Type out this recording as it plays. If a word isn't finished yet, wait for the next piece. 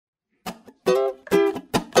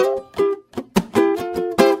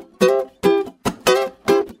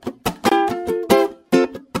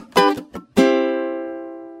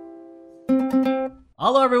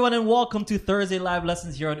Hello, everyone, and welcome to Thursday Live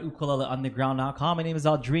Lessons here on ukuleleunderground.com. My name is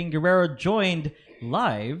Aldrin Guerrero, joined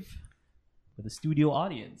live with a studio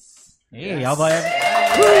audience. Hey, how about everyone?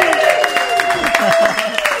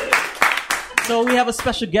 So we have a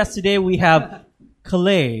special guest today. We have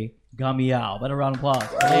Calais Gamiao. But a round of applause.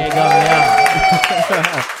 Calais Gamiao.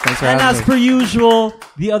 Thanks for And having as me. per usual,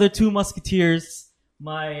 the other two musketeers,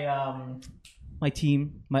 my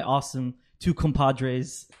team, my awesome two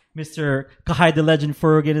compadres. Mr. Kahai the Legend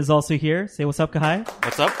Fergan is also here. Say what's up, Kahai.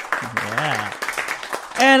 What's up? Yeah.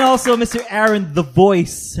 And also Mr. Aaron the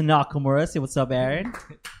Voice Nakamura. Say what's up, Aaron.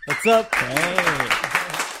 What's up? Hey.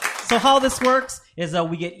 So how this works is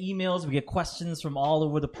we get emails, we get questions from all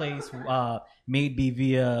over the place, maybe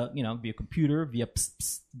via computer, via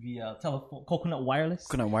telephone, coconut wireless,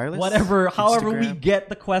 whatever. However we get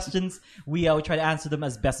the questions, we try to answer them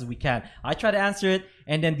as best as we can. I try to answer it,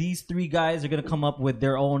 and then these three guys are gonna come up with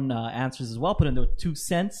their own answers as well, put in their 2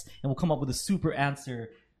 cents, and we'll come up with a super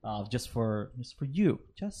answer just for you.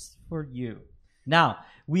 Now,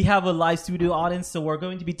 we have a live studio audience, so we're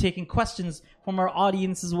going to be taking questions from our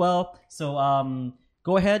audience as well. So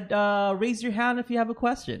go ahead, raise your hand if you have a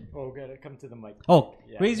question. Oh, gotta come to the mic. Oh,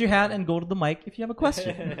 yeah. Raise your hand and go to the mic if you have a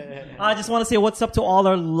question. I just want to say what's up to all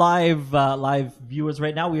our live viewers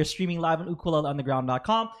right now. We are streaming live on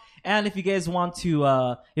ukuleleunderground.com. And if you guys want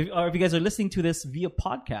to, if you guys are listening to this via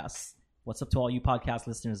podcast, what's up to all you podcast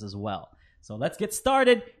listeners as well. So let's get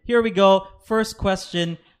started. Here we go. First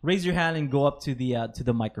question. Raise your hand and go up to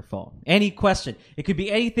the microphone. Any question. It could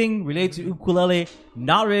be anything related to ukulele,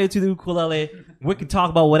 not related to the ukulele. We can talk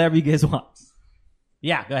about whatever you guys want.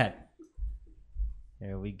 Yeah, go ahead.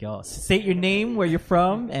 There we go. State your name, where you're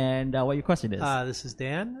from, and what your question is. This is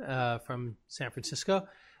Dan from San Francisco.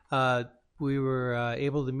 We were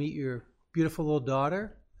able to meet your beautiful little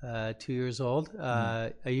daughter, 2 years old.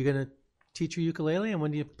 Are you going to teach her ukulele, and when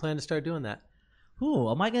do you plan to start doing that?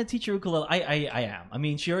 Ooh, am I going to teach her ukulele? I am. I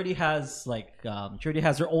mean, she already has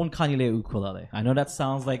her own kanile ukulele. I know that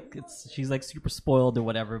sounds like she's like super spoiled or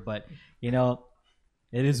whatever, but it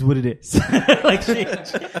is what it is. Like she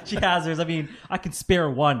has hers. I mean, I can spare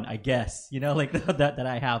one, I guess. Like that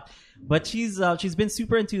I have. But she's been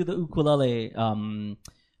super into the ukulele. And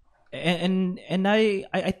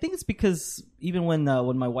I think it's because even when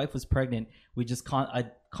my wife was pregnant, we just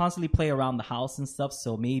I constantly play around the house and stuff.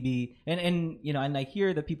 So maybe and I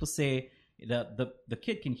hear that people say that the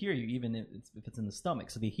kid can hear you even if it's in the stomach.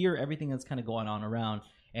 So they hear everything that's kind of going on around.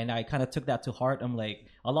 And I kind of took that to heart. I'm like,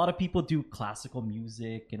 a lot of people do classical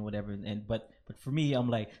music and whatever, but for me, I'm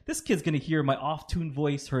like, this kid's gonna hear my off-tune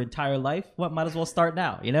voice her entire life. What might as well start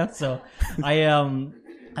now, So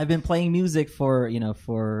I've been playing music for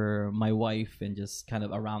my wife and just kind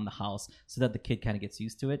of around the house so that the kid kind of gets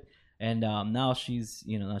used to it. And now she's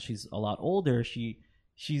a lot older. I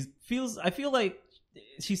feel like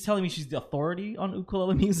she's telling me she's the authority on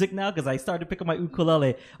ukulele music now because I started picking my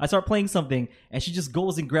ukulele. I start playing something and she just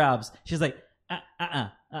goes and grabs. She's like, and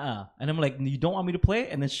I'm like, you don't want me to play?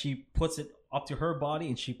 And then she puts it up to her body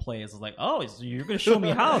and she plays. It's like, oh, so you're going to show me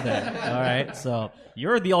how then. All right. So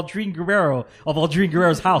you're the Aldrin Guerrero of Aldrin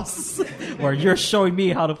Guerrero's house where you're showing me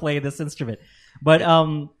how to play this instrument. But,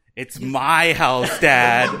 it's my house,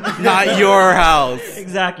 Dad, not your house.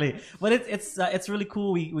 Exactly. But it's really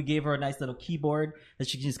cool. We gave her a nice little keyboard that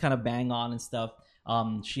she can just kind of bang on and stuff.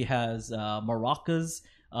 She has, maracas.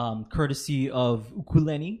 Courtesy of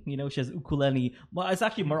ukulele, she has ukulele. Well, it's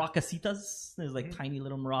actually maracasitas. There's like tiny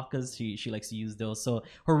little maracas. She likes to use those. So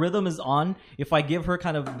her rhythm is on. If I give her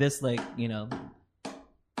kind of this,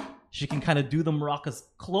 she can kind of do the maracas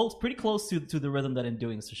pretty close to the rhythm that I'm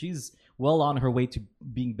doing. So she's well on her way to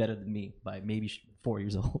being better than me by maybe 4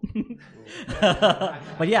 years old.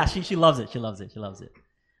 But yeah, she loves it. She loves it.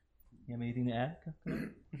 You have anything to add?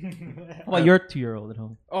 How about your 2-year-old at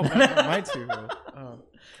home? Oh, my 2-year-old.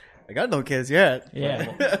 I got no kids yet.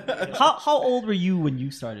 Yeah. How old were you when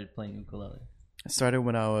you started playing ukulele? I started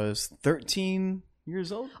when I was 13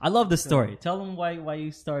 years old. I love this story. Tell them why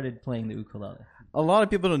you started playing the ukulele. A lot of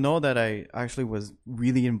people don't know that I actually was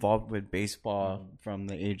really involved with baseball from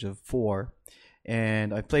the age of 4.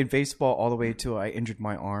 And I played baseball all the way till I injured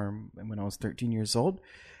my arm when I was 13 years old.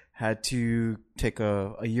 Had to take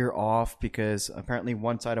a year off because apparently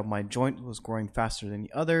one side of my joint was growing faster than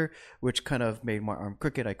the other, which kind of made my arm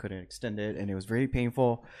crooked. I couldn't extend it, and it was very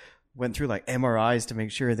painful. Went through like MRIs to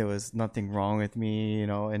make sure there was nothing wrong with me,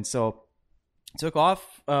 and so took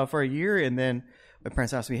off for a year, and then my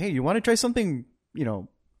parents asked me, hey, you want to try something,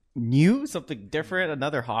 new, something different,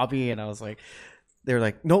 another hobby? And I was like, they're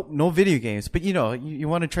like, nope, no video games. But you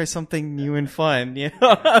want to try something new and fun,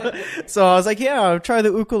 So I was like, yeah, I'll try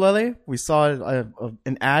the ukulele. We saw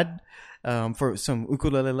an ad for some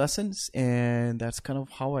ukulele lessons, and that's kind of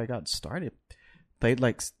how I got started. Played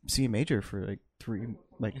like C major for like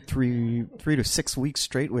three to 6 weeks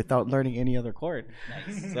straight without learning any other chord.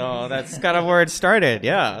 Nice. So that's kind of where it started.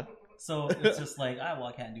 Yeah. So it's just like,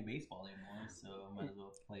 I can't do baseball anymore, so I might as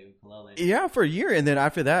well play ukulele. Yeah, for a year, and then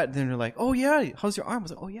after that, then they're like, "Oh yeah, how's your arm?" I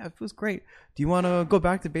was like, "Oh yeah, it feels great. Do you want to go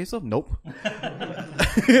back to baseball?" Nope. So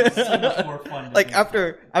much more fun. Like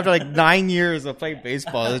after like 9 years of playing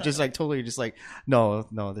baseball, it's just like totally just like no,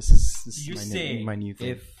 this is You my say my new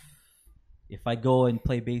thing. if I go and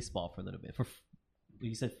play baseball for a little bit, for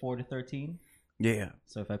you said 4 to 13. Yeah.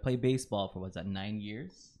 So if I play baseball for what's that 9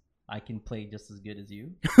 years, I can play just as good as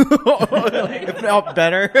you. If not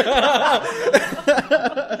better.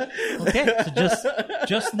 Okay, so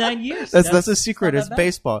just 9 years. That's the secret. not It's that bad.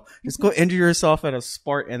 baseball. Just go injure yourself at a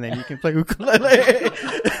sport, and then you can play ukulele.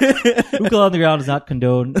 Ukulele on the ground is not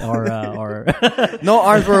condoned or No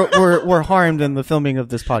arms were harmed in the filming of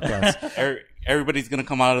this podcast. Everybody's gonna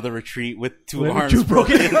come out of the retreat with two With arms two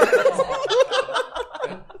broken.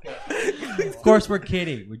 Of course, we're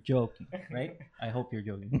kidding. We're joking, right? I hope you're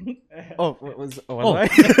joking. What Oh. was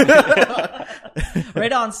I?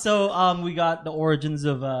 Right on. So we got the origins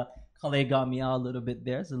of Kale got me out a little bit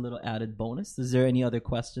there. It's a little added bonus. Is there any other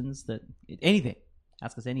questions anything?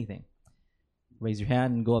 Ask us anything. Raise your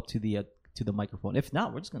hand and go up to the microphone. If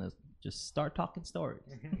not, we're just gonna start talking stories.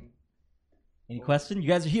 Any question? You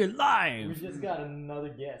guys are here We live. just got another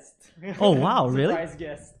guest. Oh wow, really? Surprise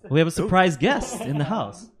guest. We have a surprise guest in the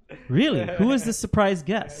house. Really? Who is the surprise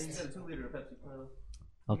guest?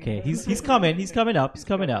 Okay, he's coming. He's coming up. He's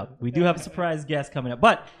coming up. We do have a surprise guest coming up.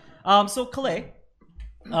 But so Kale,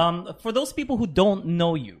 for those people who don't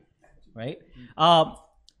know you, right?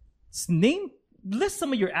 List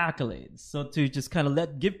some of your accolades. So to just kind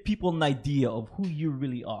of give people an idea of who you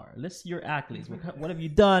really are. List your accolades. What have you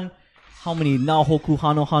done? How many Naohoku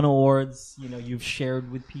Hano awards you've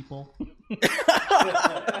shared with people?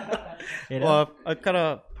 Well, I kind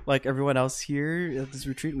of like everyone else here at this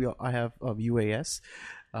retreat. I have UAS.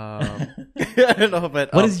 I don't know,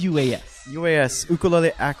 but What is UAS? UAS,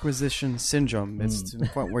 ukulele acquisition syndrome. It's to the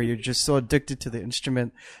point where you're just so addicted to the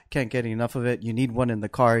instrument, can't get enough of it. You need one in the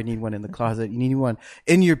car, you need one in the closet, you need one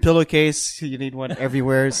in your pillowcase, you need one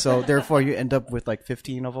everywhere. So therefore, you end up with like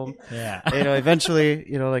 15 of them. Yeah. Eventually,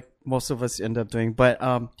 like most of us end up doing. But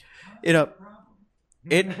it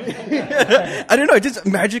I don't know, it just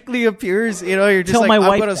magically appears. You're just Tell like, my I'm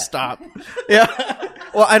wife gonna that. stop. Yeah.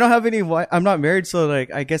 Well, I don't have any I'm not married, so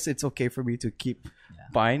like I guess it's okay for me to keep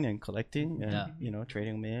buying and collecting and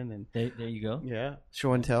trading them in and There you go.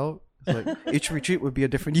 show and tell. It's like each retreat would be a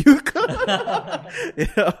different uke.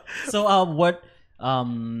 So what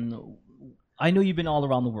I know you've been all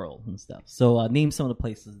around the world and stuff. So name some of the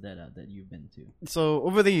places that you've been to. So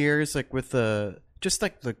over the years, like with the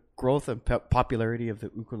growth and popularity of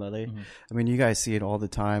the ukulele, I mean, you guys see it all the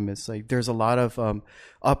time. It's like there's a lot of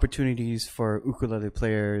opportunities for ukulele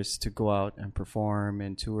players to go out and perform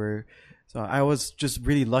and tour. So I was just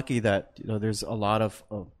really lucky that there's a lot of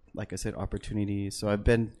like I said, opportunities. So I've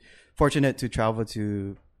been fortunate to travel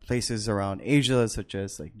to places around Asia, such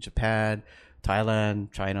as like Japan,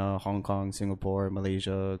 Thailand, China, Hong Kong, Singapore,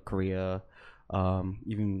 Malaysia, Korea,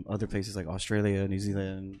 even other places like Australia, New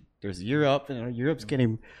Zealand. There's Europe, and Europe's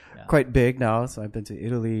getting quite big now. So I've been to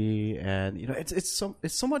Italy, and it's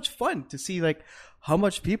so much fun to see like how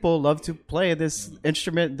much people love to play this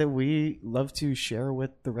instrument that we love to share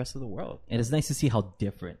with the rest of the world. And it's nice to see how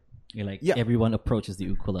different everyone approaches the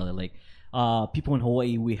ukulele. Like people in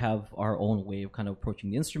Hawaii, we have our own way of kind of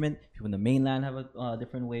approaching the instrument. People in the mainland have a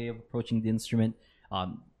different way of approaching the instrument.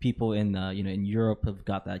 People in in Europe have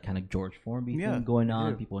got that kind of George Formby thing going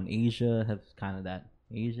on. People in Asia have kind of that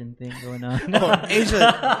Asian thing going on.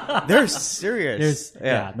 Asia, they're serious. They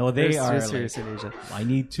are serious in Asia. I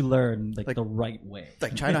need to learn like the right way.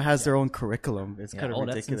 Like China has their own curriculum. It's kind of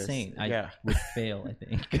ridiculous. That's insane. I Yeah. would fail, I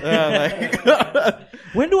think. Like,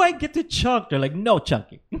 When do I get to chunk? They're like, no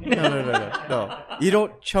chunking. no. You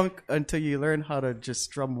don't chunk until you learn how to just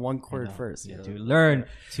strum one chord first. You have to learn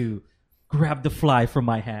to grab the fly from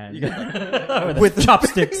my hand With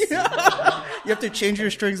chopsticks. You have to change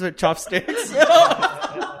your strings with chopsticks.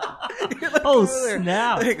 Oh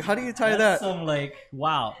snap! Like, how do you tie That's that? some like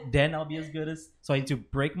wow. Then I'll be as good as. So I need to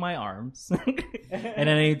break my arms, and then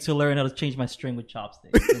I need to learn how to change my string with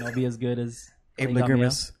chopsticks, and I'll be as good as Abe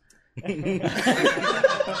Origami. Ligurimus.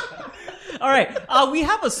 All right. We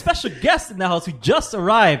have a special guest in the house who just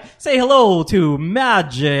arrived. Say hello to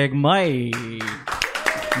Magic Mike.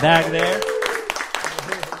 Back there.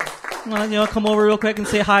 Come over real quick and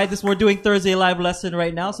say hi. We're doing Thursday live lesson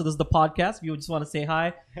right now. So this is the podcast. If you just want to say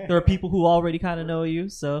hi, there are people who already kind of know you.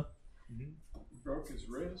 So Broke his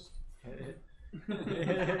wrist.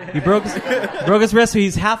 he broke his wrist, so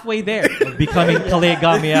he's halfway there of becoming Kale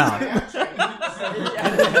Gamia.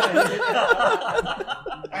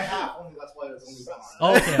 I have only. That's why it's only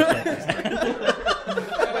one. Okay.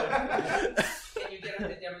 Can you get him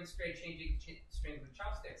to demonstrate changing strings with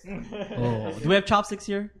chopsticks? Oh, do we have chopsticks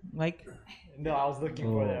here, Mike? No, I was looking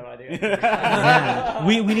for them. I didn't. Yeah.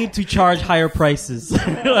 We need to charge higher prices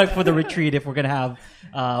like for the retreat if we're gonna have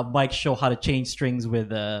Mike show how to change strings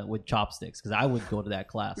with chopsticks, because I would go to that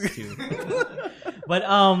class too. But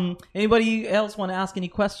anybody else want to ask any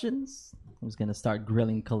questions? I'm just gonna start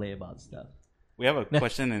grilling Kale about stuff. We have a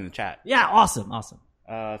question in the chat. Yeah, awesome.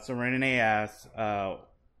 So Renee asks,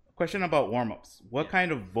 question about warm-ups. What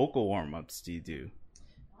kind of vocal warm-ups do you do?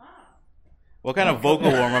 What kind of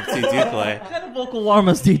vocal warm-ups do you do, Clay? What kind of vocal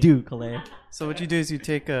warm-ups do you do, Kale? So what you do is you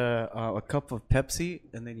take a cup of Pepsi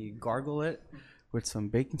and then you gargle it with some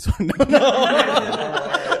baking soda.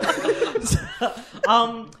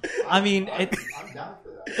 I mean, it, I'm down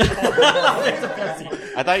for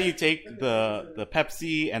that. I thought you take the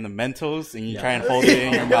Pepsi and the Mentos and you try and hold it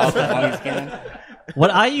in your mouth as long as you can.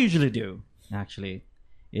 what I usually do, actually,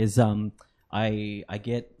 is I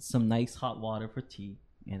get some nice hot water for tea,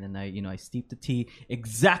 and then I steep the tea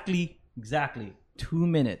exactly 2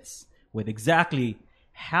 minutes with exactly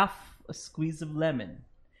half a squeeze of lemon,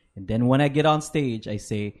 and then when I get on stage, I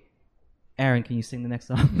say, "Aaron, can you sing the next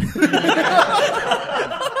song?"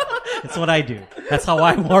 That's what I do. That's how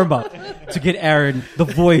I warm up to get Aaron the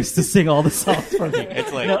voice to sing all the songs for me.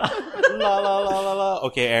 It's like, la la la la la.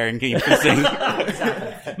 Okay, Aaron, can you please sing?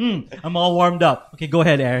 I'm all warmed up. Okay, go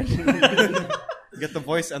ahead, Aaron. Get the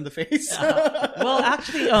voice and the face. Well,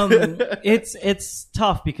 actually, it's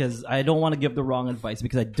tough because I don't want to give the wrong advice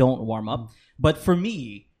because I don't warm up. But for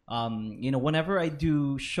me, whenever I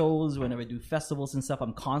do shows, whenever I do festivals and stuff,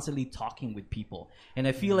 I'm constantly talking with people. And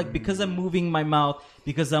I feel like because I'm moving my mouth,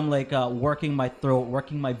 because I'm like working my throat,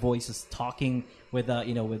 working my voice, just talking with,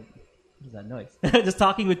 what is that noise? Just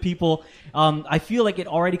talking with people. I feel like it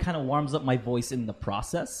already kind of warms up my voice in the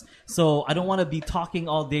process. So I don't want to be talking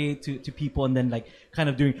all day to people and then like kind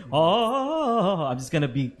of doing, I'm just going to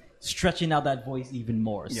be stretching out that voice even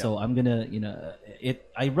more. Yeah. So I'm gonna,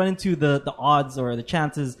 I run into the odds or the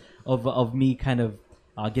chances of me kind of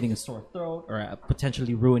getting a sore throat or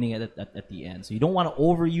potentially ruining it at the end. So you don't want to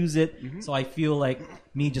overuse it. Mm-hmm. So I feel like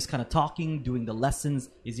me just kind of talking, doing the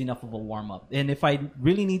lessons is enough of a warm up. And if I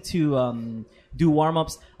really need to do warm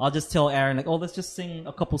ups, I'll just tell Aaron like, let's just sing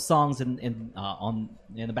a couple songs in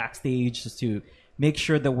the backstage just to make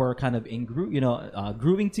sure that we're kind of in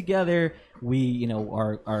grooving together. We,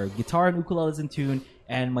 our guitar and ukulele is in tune,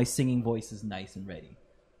 and my singing voice is nice and ready.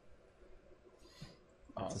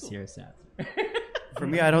 That's a serious answer. For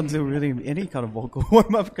me, I don't do really any kind of vocal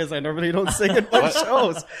warm up because I normally don't sing at my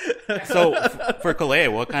shows. So for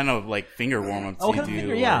Kalea, what kind of like finger warm-ups do you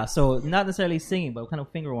do? Yeah, so not necessarily singing, but what kind of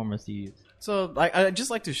finger warmers do you use? So I just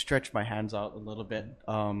like to stretch my hands out a little bit,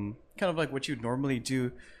 kind of like what you normally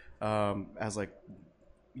do as like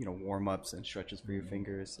warm ups and stretches for your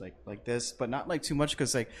fingers like this, but not like too much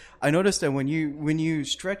because like I noticed that when you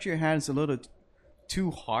stretch your hands a little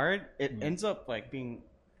too hard, it ends up like being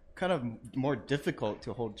kind of more difficult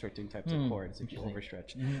to hold certain types of chords if you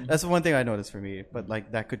overstretch. That's the one thing I noticed for me, but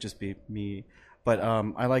like that could just be me. But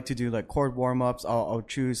I like to do like chord warm ups. I'll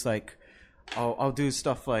choose like I'll do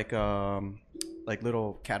stuff like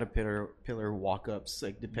little caterpillar walk ups,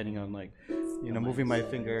 like depending on like moving my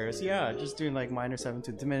fingers. Yeah, just doing like minor 7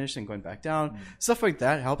 to diminished and going back down. Stuff like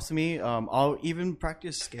that helps me. I'll even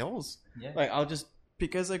practice scales. Yeah. Like I'll just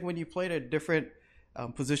because like when you play at different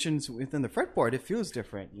positions within the fretboard, it feels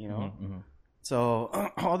different, Mm-hmm. So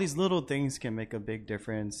all these little things can make a big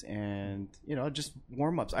difference, and just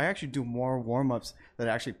warm ups. I actually do more warm ups than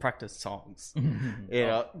I actually practice songs,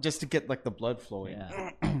 just to get like the blood flowing.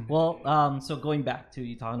 Yeah. Well, so going back to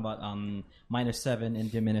you talking about minor 7 and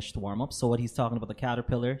diminished warm up. So what he's talking about the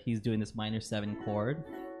caterpillar, he's doing this minor 7 chord,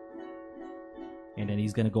 and then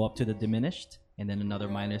he's gonna go up to the diminished, and then another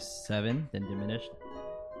minor 7, then diminished.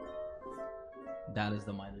 That is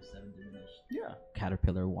the minor 7 diminished. Yeah.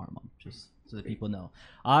 Caterpillar warm up, just so that people know.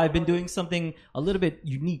 I've been doing something a little bit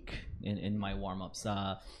unique in my warm ups.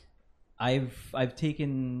 I've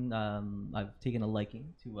taken a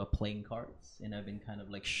liking to playing cards, and I've been kind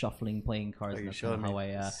of like shuffling playing cards. And that's kind of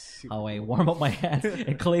how I warm up my hand.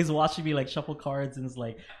 And Clay's watching me like shuffle cards, and it's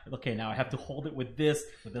like, okay, now I have to hold it with this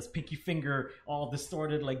pinky finger all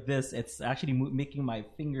distorted like this. It's actually making my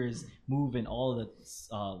fingers move in all the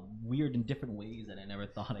weird and different ways that I never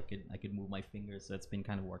thought I could move my fingers. So it's been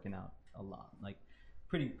kind of working out a lot. Like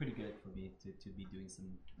pretty good for me to be doing some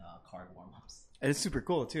card warm-ups. And it's super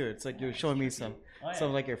cool too. It's like you're showing me some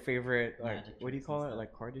like your favorite, like Magic what do you call it, stuff.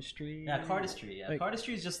 like cardistry? Yeah, cardistry. Yeah, Like-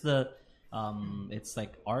 cardistry is just the it's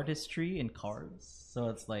like artistry in cards. So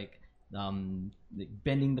it's like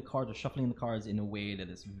bending the cards or shuffling the cards in a way that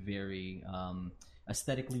is very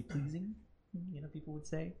aesthetically pleasing. You know, people would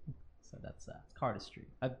say. So that's cardistry.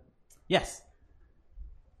 Yes.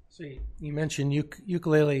 So you mentioned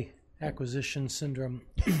ukulele acquisition syndrome.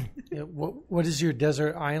 Yeah, what is your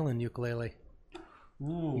desert island ukulele?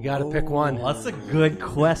 Ooh, You got to pick one. Well, that's a good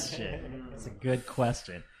question. That's a good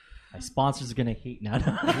question. My sponsors are gonna hate now if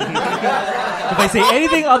I say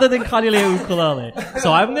anything other than Kanilea ukulele.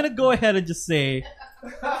 So I'm gonna go ahead and just say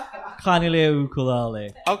Kanilea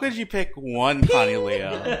ukulele. How could you pick one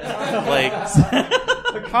Kanilea? Like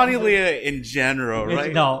Kanilea in general,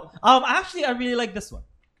 right? No, actually, I really like this one.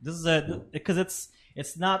 This is because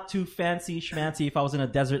it's not too fancy schmancy. If I was in a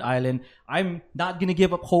desert island, I'm not gonna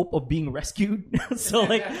give up hope of being rescued. So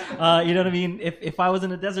like, you know what I mean? If I was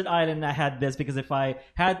in a desert island and I had this, because if I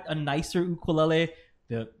had a nicer ukulele,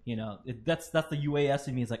 that's the UAS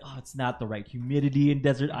in me. It's like, oh, it's not the right humidity in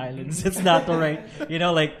desert islands. It's not the right,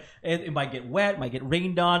 like it might get wet, might get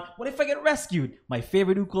rained on. What if I get rescued? My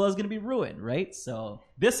favorite ukulele is gonna be ruined, right? So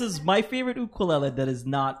this is my favorite ukulele that is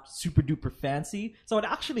not super duper fancy. So it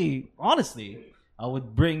actually, honestly, I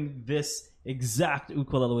would bring this exact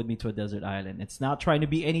ukulele with me to a desert island. It's not trying to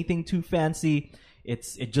be anything too fancy. It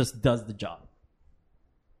just does the job.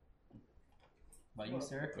 What about you,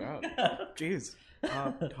 sir? Wow. Jeez.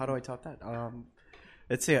 How do I top that?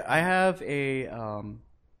 Let's see. I have a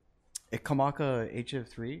Kamaka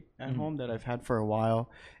HF3 at home that I've had for a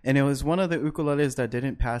while, and it was one of the ukuleles that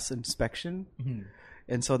didn't pass inspection,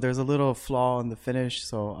 and so there's a little flaw in the finish.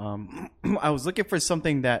 So I was looking for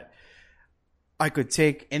something that I could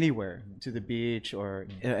take anywhere to the beach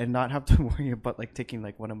and not have to worry about like taking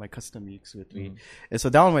like one of my custom ukes with me. And so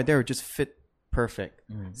that one right there would just fit perfect.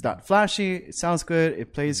 It's not flashy. It sounds good.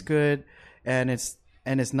 It plays good. And it's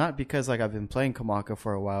not because like I've been playing Kamaka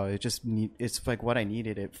for a while. It's like what I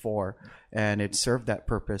needed it for, and it served that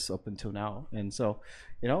purpose up until now. And so,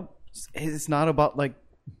 it's not about like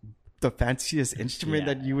the fanciest instrument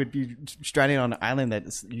that you would be stranded on an island that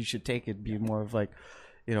you should take. It'd be more of like,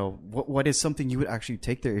 what is something you would actually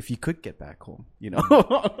take there if you could get back home?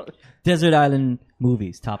 Desert Island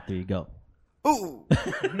movies, top 3, go. Ooh,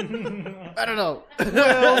 I don't know.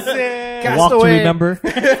 Wilson, A Walk to Remember.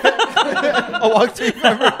 A Walk to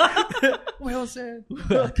Remember. Wilson.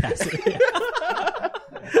 Castaway.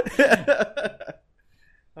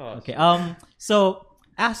 Okay. So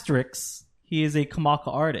Asterix, he is a Kamaka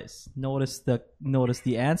artist. Notice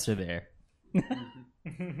the answer there.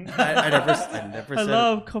 I never said I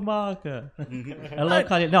love Kamaka. I love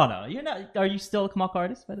Kanye. No, you're not. Are you still a Kamaka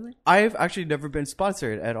artist, by the way? I've actually never been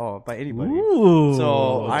sponsored at all by anybody. Ooh,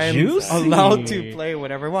 So I'm juicy. allowed to play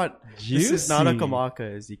whatever I want. This is not a Juicy.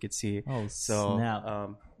 Kamaka, as you can see. Oh, So snap.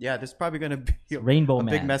 yeah, there's probably gonna be Rainbow a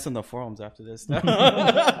Man. big mess on the forums after this.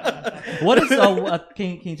 What is?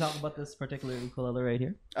 Can you talk about this particular ukulele right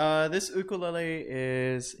here? This ukulele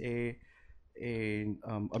is a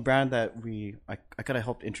brand that I kind of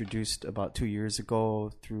helped introduced about 2 years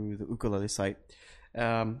ago through the ukulele site.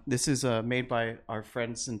 This is made by our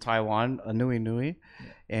friends in Taiwan, Nui Nui,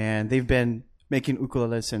 and they've been making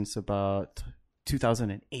ukulele since about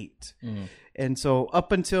 2008. And so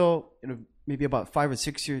up until maybe about 5 or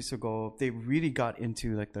 6 years ago, they really got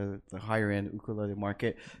into like the higher end ukulele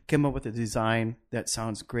market, came up with a design that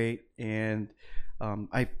sounds great, and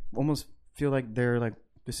I almost feel like they're like,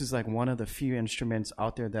 this is like one of the few instruments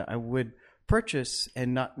out there that I would purchase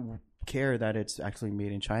and not care that it's actually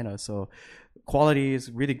made in China. So quality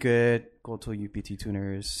is really good. Gold Toe UPT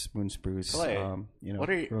tuners, Moon Spruce. What are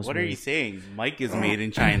you Rosemary. saying? Mike is made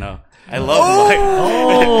in China. I love Mike.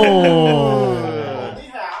 Oh,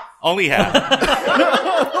 Only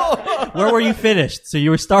half. where were you finished? So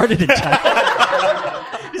you were started in China.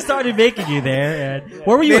 You started making you there, and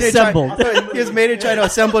where were you Made in China- assembled? He was made in China,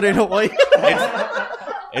 assembled in Hawaii.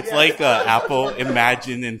 It's like Apple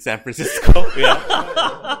Imagine in San Francisco.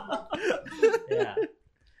 Yeah. Yeah.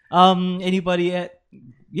 Anybody?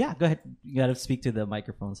 Yeah, go ahead. You gotta speak to the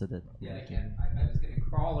microphone so that. Yeah, I was going to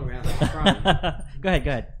crawl around the front. Go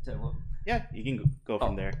ahead. So, Yeah, you can go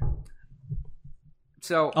from there.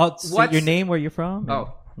 So, Oh, so what's your name, where you're from?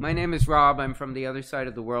 Oh, my name is Rob. I'm from the other side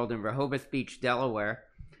of the world in Rehoboth Beach, Delaware.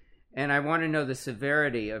 And I want to know the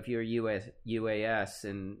severity of your UAS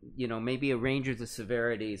and, maybe a range of the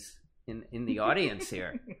severities in the audience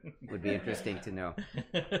here would be interesting to know.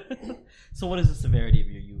 So what is the severity of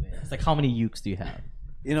your UAS? Like, how many ukes do you have?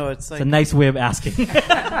 It's It's like a nice way of asking.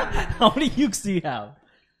 How many ukes do you have?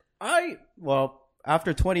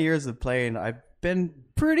 after 20 years of playing, I've been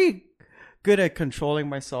pretty good at controlling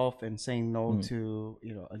myself and saying no to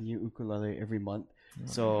a new ukulele every month.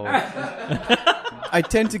 So I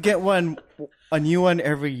tend to get a new one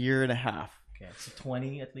every year and a half. Okay, so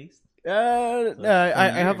 20 at least.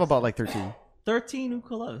 I have about like 13. 13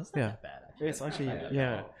 ukuleles. That's not Yeah. that bad. Actually. It's actually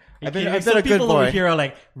yeah. I've been some a good people over boy. here are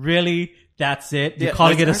like, really? That's it? You're Yeah,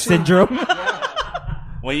 calling it a actually- syndrome?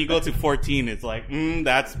 When you go to 14, it's like,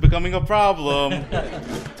 that's becoming a problem.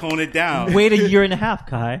 Tone it down. Wait a year and a half,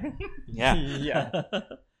 Kai. Yeah. Yeah.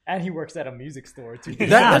 And he works at a music store too.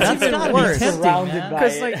 That's even gotta worse. be tempting, Surrounded man. by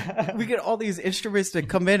Because it. like we get all these instruments that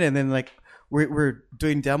come in, and then like we're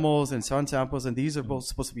doing demos and sound samples, and these are both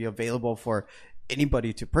supposed to be available for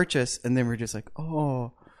anybody to purchase, and then we're just like,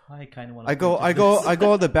 oh, I kind of want I go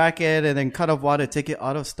on the back end and then kind of want to take it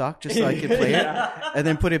out of stock just so I can play it, and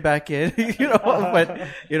then put it back in, But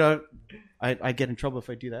I get in trouble if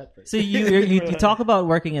I do that. But. So you talk about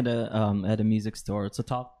working at a music store. So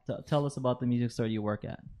tell us about the music store you work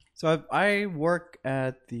at. So I work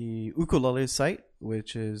at the ukulele site,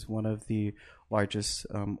 which is one of the largest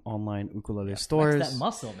online ukulele stores. Flex that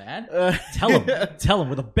muscle, man. Tell him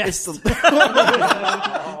we're the best.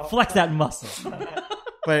 Flex that muscle.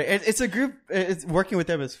 But it's a group. It's working with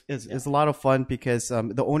them is a lot of fun because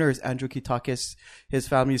the owner is Andrew Kitakis. His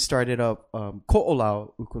family started up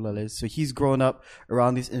ko'olau ukuleles, so he's grown up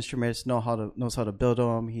around these instruments, knows how to build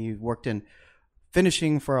them. He worked in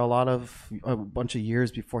finishing for a bunch of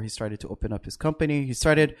years before he started to open up his company. He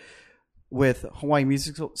started with Hawaii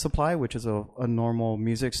Music Supply, which is a normal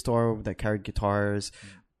music store that carried guitars,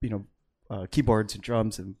 keyboards and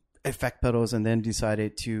drums and effect pedals, and then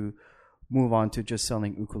decided to move on to just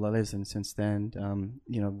selling ukuleles. And since then,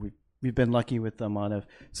 we've been lucky with the amount of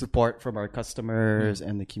support from our customers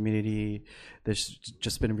and the community. That's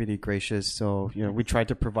just been really gracious. So, we try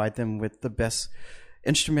to provide them with the best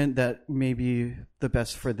instrument that may be the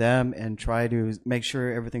best for them, and try to make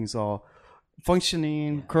sure everything's all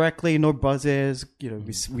functioning correctly, no buzzes.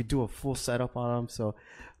 We do a full setup on them. So,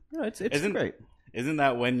 it's great. Isn't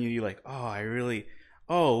that when you like,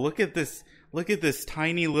 look at this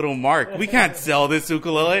tiny little mark. We can't sell this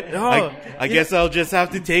ukulele. No. I guess I'll just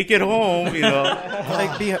have to take it home,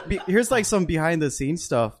 Like here's like some behind the scenes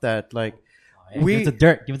stuff that like Give us the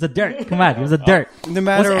dirt. Give us the dirt. Come on, give us the dirt. no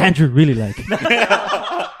matter What's Andrew really like?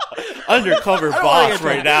 Undercover boss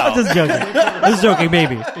right now. I'm just joking. Just joking,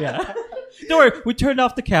 baby. Yeah. Don't worry. We turned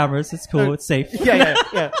off the cameras. It's cool. It's safe.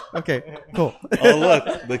 yeah. Okay, cool. Oh,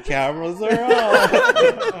 look, the cameras are on.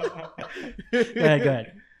 Go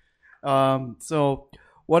ahead. So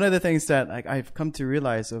one of the things that I've come to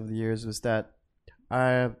realize over the years was that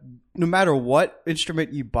no matter what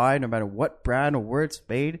instrument you buy, no matter what brand or where it's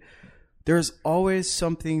made, there's always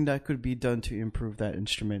something that could be done to improve that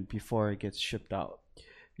instrument before it gets shipped out,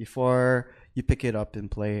 before you pick it up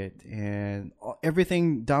and play it, and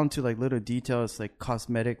everything down to like little details, like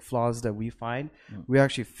cosmetic flaws that we find, we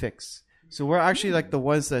actually fix. So we're actually like the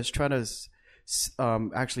ones that's trying to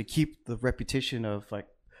actually keep the reputation of like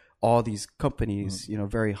all these companies,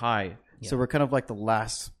 very high. Yeah. So we're kind of like the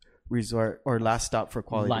last resort or last stop for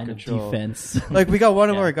quality Line control. of defense. Like we got one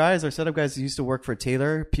of our guys, our setup guys, who used to work for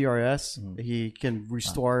Taylor PRS. He can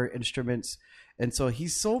restore instruments. And so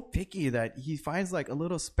he's so picky that he finds like a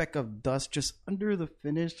little speck of dust just under the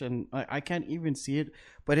finish, and I can't even see it,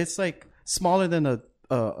 but it's like smaller than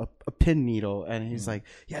a pin needle, and he's like,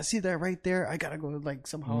 yeah, see that right there? I gotta go like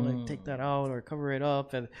somehow like take that out or cover it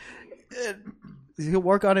up, and he'll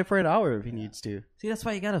work on it for an hour if he needs to. See, that's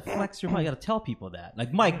why you gotta flex your mind. You gotta tell people that.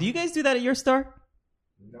 Like, Mike, do you guys do that at your store?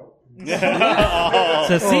 Nope.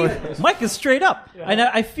 So see, Mike is straight up. And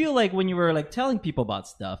I feel like when you were like telling people about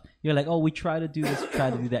stuff, you're like, oh, we try to do this, try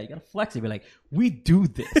to do that. You gotta flex it. Be like, we do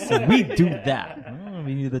this and we do that.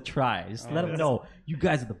 We need to try. Just let them know you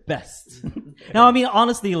guys are the best. Now, I mean,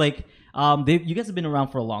 honestly, like, you guys have been around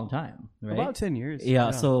for a long time, right? About 10 years.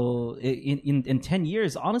 Yeah. So in 10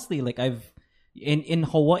 years, honestly, like in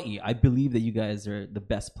Hawaii, I believe that you guys are the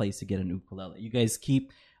best place to get an ukulele. You guys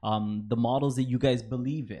keep the models that you guys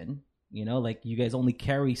believe in. Like you guys only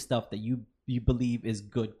carry stuff that you believe is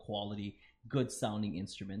good quality good sounding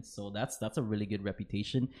instruments. So that's a really good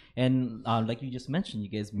reputation. And like you just mentioned, you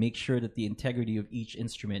guys make sure that the integrity of each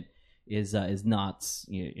instrument is not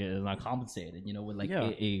not compensated. You know, with like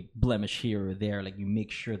a blemish here or there. Like you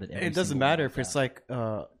make sure that It doesn't matter if it's like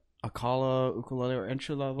a Kala ukulele or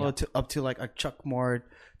entry level to up to like a Chuck Moore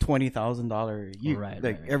 $20,000 uke. Right,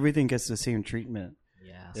 like right. everything gets the same treatment.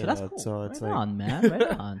 Yeah, so that's cool. So it's right like on, man. Right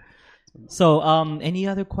on. So, any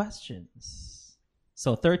other questions?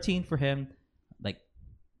 So 13 for him. Like,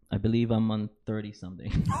 I believe I'm on 30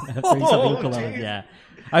 something. 30 something ukuleles. Yeah,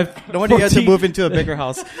 no wonder you had to move into a bigger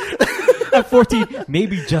house. At 14,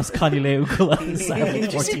 maybe just Kanile ukuleles. I have Did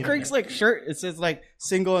you 14 see of Craig's them. like shirt? It says like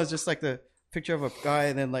single is just like the picture of a guy,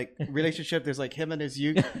 and then like relationship. There's like him and his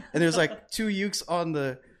uke, and there's like two ukes on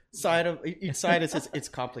the side of each side. It says it's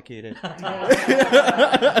complicated.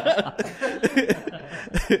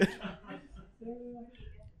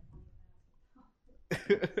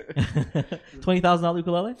 $20,000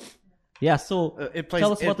 ukulele? Yeah, so It plays.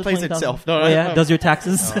 tell us about It the plays 20,000. itself. No, Oh, no, yeah, no. does your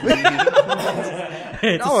taxes?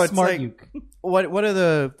 It's No, a it's smart like- uke. One of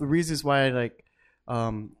the reasons why like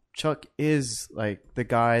Chuck is like the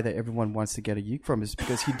guy that everyone wants to get a uke from is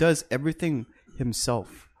because he does everything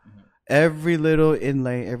himself. Every little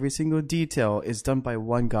inlay, every single detail is done by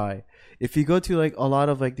one guy. If you go to like a lot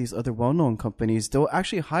of like these other well-known companies, they'll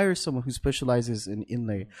actually hire someone who specializes in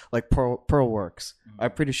inlay, like Pearlworks.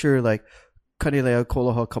 I'm pretty sure like Kanilea,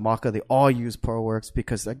 Koloha, Kamaka, they all use Pearlworks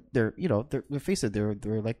because like they're face it, they're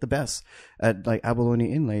like the best at like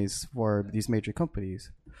abalone inlays for these major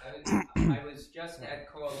companies. I was just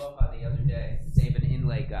at Koaloha the other day. They have an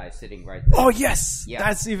inlay guy sitting right there. Oh yes, Yeah.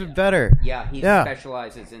 that's even better. Yeah, he Yeah.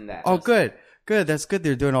 specializes in that. Oh, good. That's good.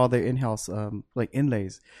 They're doing all their in-house like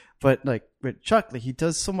inlays, but like with Chuck, like he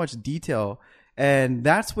does so much detail, and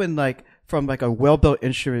that's when like from like a well-built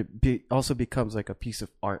instrument also becomes like a piece of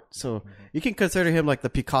art. So you can consider him like the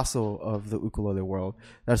Picasso of the ukulele world.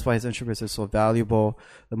 That's why his instruments are so valuable.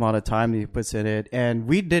 The amount of time he puts in it, and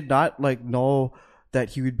we did not like know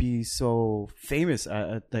that he would be so famous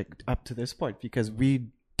like up to this point because we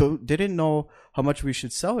didn't know how much we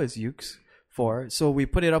should sell his ukes for. So we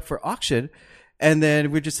put it up for auction, and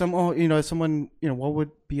then we just someone what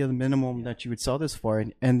would be the minimum that you would sell this for,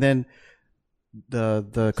 and then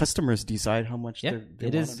the customers decide how much. Yeah, they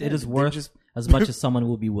it want is. to It pay. is They worth just- as much as someone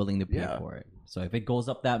will be willing to pay Yeah. for it. So if it goes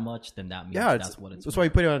up that much, then that means Yeah, that's what it's. that's worth. why we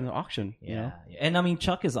put it on auction. you know? Yeah, and I mean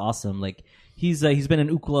Chuck is awesome. Like he's been an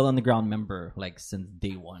Ukulele Underground member like since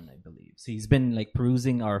day one, I believe. So he's been like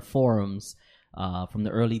perusing our forums from the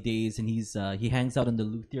early days, and he hangs out in the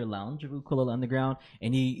Luthier Lounge of Ukulele Underground,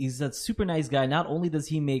 and he's a super nice guy. Not only does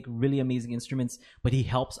he make really amazing instruments, but he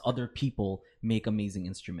helps other people make amazing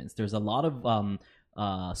instruments. There's a lot of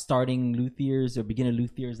starting luthiers or beginner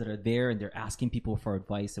luthiers that are there, and they're asking people for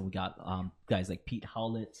advice. And we got guys like Pete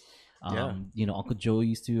Howlett. Uncle Joe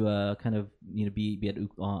used to kind of be at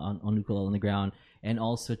on Ukulele Underground, and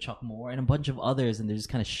also Chuck Moore and a bunch of others, and they're just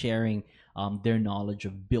kind of sharing their knowledge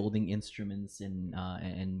of building instruments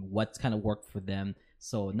and what's kind of worked for them.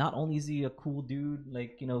 So not only is he a cool dude,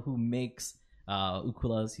 like who makes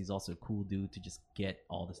ukuleles, he's also a cool dude to just get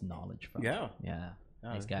all this knowledge from. Yeah.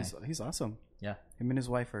 Nice guy. He's awesome. Yeah. Him and his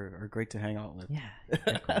wife are great to hang out with. Yeah.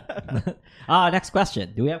 Very cool. Next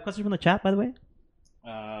question. Do we have questions from the chat, by the way?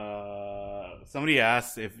 Somebody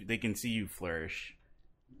asked if they can see you flourish.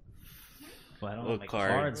 Well, I don't Little have my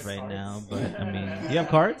cards. cards right now, but I mean, do you have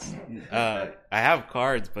cards? I have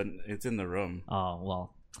cards, but it's in the room. Oh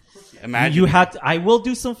well, Imagine you have to. I will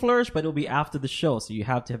do some flourish, but it'll be after the show, so you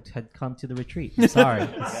have to have come to the retreat. I'm sorry,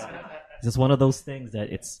 it's just one of those things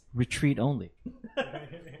that it's retreat only.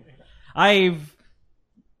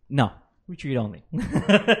 Retreat only.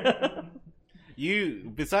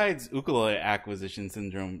 You, besides ukulele acquisition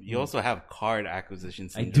syndrome, you also have card acquisition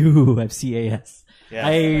I syndrome. do have CAS.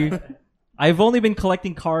 Yeah. I've only been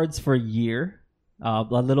collecting cards for a year,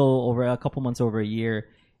 a couple months over a year,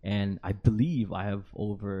 and I believe I have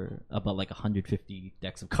about 150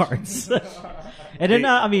 decks of cards. And then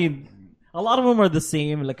a lot of them are the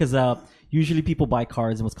same, because usually people buy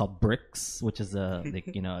cards in what's called bricks, which is a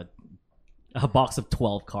box of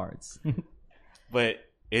 12 cards. But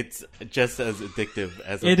it's just as addictive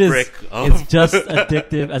as a It is. brick of... It's just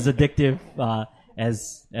addictive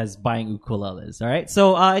as buying ukuleles. All right.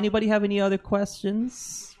 So, anybody have any other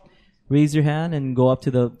questions? Raise your hand and go up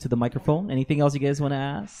to the microphone. Anything else you guys want to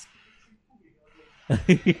ask?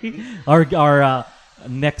 Our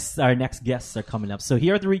next guests are coming up. So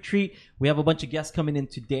here at the retreat, we have a bunch of guests coming in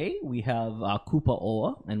today. We have Kupa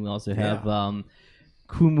Oa, and we also have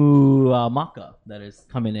Kumu Maka that is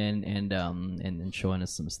coming in and showing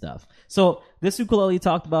us some stuff. So this ukulele you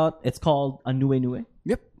talked about, it's called a Nue Nue.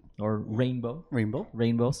 Yep. Or rainbow.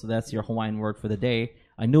 Rainbow. So that's your Hawaiian word for the day.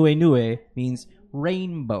 A Nue Nue means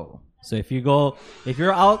rainbow. So if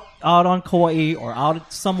you're out on Kauai or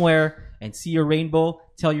out somewhere and see a rainbow,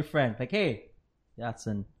 tell your friend, like, hey, that's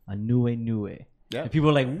a Nue Nue. Yeah. And people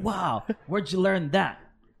are like, wow, where'd you learn that?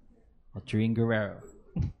 Adrian Guerrero.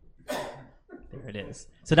 There it is.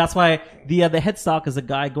 So that's why the headstock is a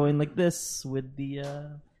guy going like this with the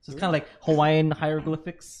so it's kind of like Hawaiian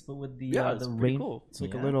hieroglyphics, but with the It's the pretty rain. cool. It's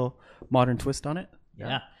like a Yeah. little modern twist on it.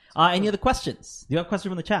 Yeah. Any other questions? Do you have a question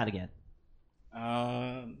from the chat again?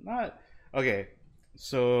 Not okay.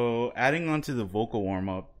 So adding on to the vocal warm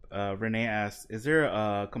up, Renee asks, "Is there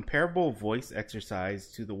a comparable voice exercise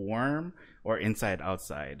to the worm or inside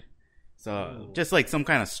outside?" So just like some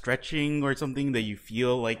kind of stretching or something that you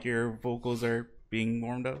feel like your vocals are being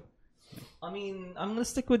warmed up. I mean, I'm gonna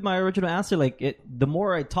stick with my original answer. Like, the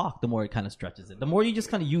more I talk, the more it kind of stretches it. The more you just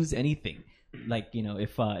kind of use anything, like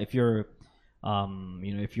if you're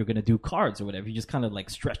if you're gonna do cards or whatever, you just kind of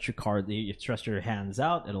like stretch your card. You stretch your hands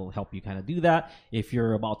out. It'll help you kind of do that. If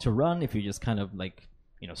you're about to run, if you just kind of like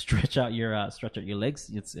stretch out your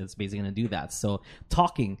legs, it's basically gonna do that. So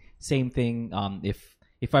talking, same thing.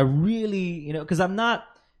 If I really because I'm not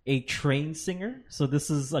a trained singer, so this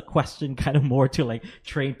is a question kind of more to like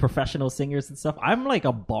trained professional singers and stuff. I'm like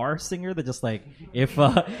a bar singer that just like if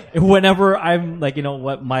whenever I'm like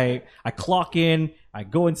I clock in, I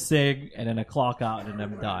go and sing, and then I clock out and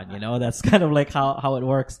I'm done. That's kind of like how it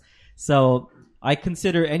works. So I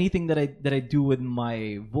consider anything that I do with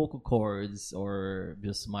my vocal cords or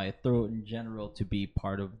just my throat in general to be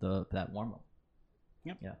part of that warm up.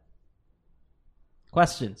 Yep. Yeah.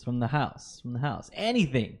 Questions from the house.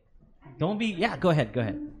 Anything. Don't be... Yeah, go ahead.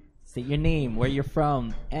 State your name, where you're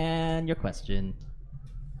from, and your question.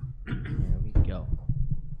 There we go.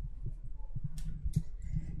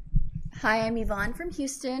 Hi, I'm Yvonne from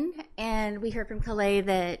Houston, and we heard from Calais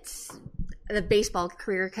that the baseball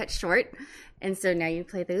career cut short, and so now you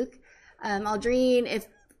play the uk. Aldrine, if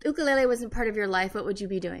ukulele wasn't part of your life, what would you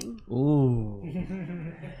be doing? Ooh.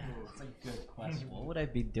 That's a good question. What would I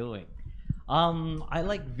be doing? I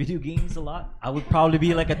like video games a lot. I would probably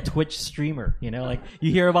be like a Twitch streamer, like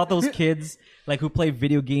you hear about those kids like who play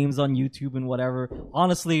video games on YouTube and whatever.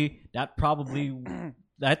 Honestly,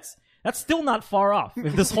 that's still not far off.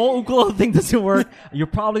 If this whole ukulele thing doesn't work, you're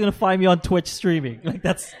probably gonna find me on Twitch streaming. Like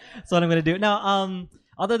that's what I'm gonna do. Now,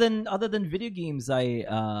 other than video games,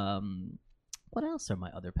 what else are my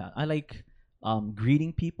other paths? I like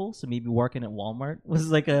greeting people, so maybe working at Walmart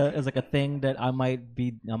was like a thing that I might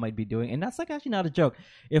be doing, and that's like actually not a joke.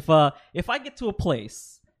 If I get to a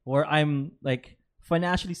place where I'm like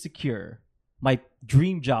financially secure, my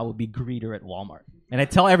dream job would be greeter at Walmart, and I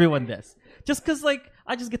tell everyone this just because like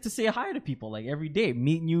I just get to say hi to people like every day,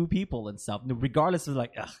 meet new people and stuff, regardless of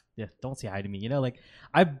like don't say hi to me, like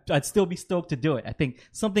I'd still be stoked to do it. I think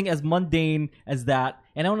something as mundane as that,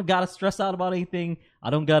 and I don't gotta stress out about anything.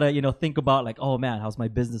 I don't gotta think about like, oh man, how's my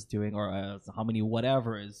business doing, or how many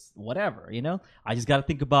whatever. I just gotta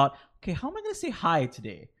think about, okay, how am I gonna say hi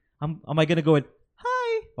today? Am I gonna go with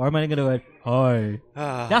hi, or am I gonna go with hi?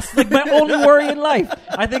 That's like my only worry in life.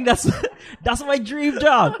 I think that's my dream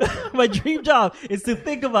job. My dream job is to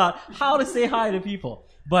think about how to say hi to people.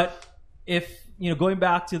 But if going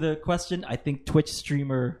back to the question, I think Twitch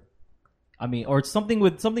streamer, or something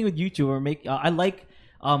with YouTube, or I like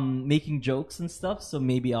making jokes and stuff, so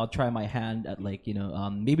maybe I'll try my hand at like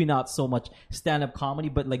maybe not so much stand-up comedy,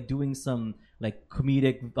 but like doing some like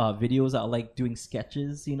comedic videos. I like doing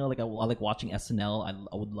sketches, like I like watching SNL.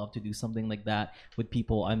 I would love to do something like that with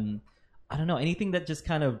people. I don't know, anything that just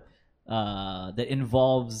kind of that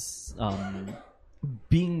involves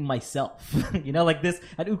being myself. Like this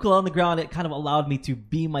at Ukulele on the Ground, it kind of allowed me to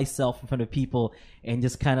be myself in front of people and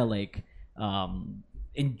just kind of like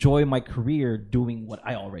enjoy my career doing what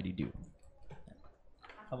I already do.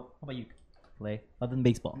 How about you, Clay? Other than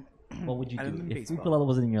baseball, what would you do if ukulele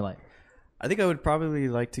wasn't in your life? I think I would probably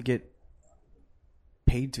like to get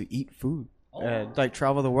paid to eat food. Like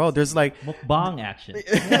travel the world. There's like mukbang action.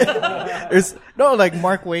 There's like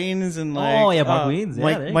Mark Wayne's and like Mark Wayne's,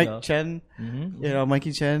 Mike Chen. Mm-hmm.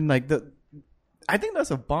 Mikey Chen. Like I think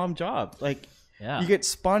that's a bomb job. Like you get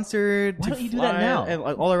sponsored. Why to don't you do fly that now? And,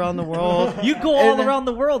 like, all around the world. You go all around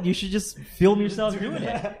the world. You should just film yourself doing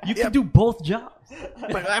it. You can do both jobs.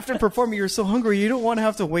 But after performing, you're so hungry, you don't want to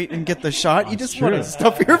have to wait and get the shot. You just want to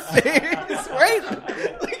stuff your face, right?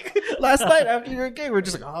 Like, last night after your game, we're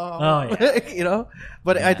just like, oh yeah.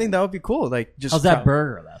 But I think that would be cool. Like, just how's that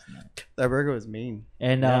burger last night? That burger was mean.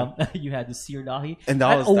 And you had the seared ahi. And at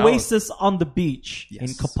that was Oasis on the Beach in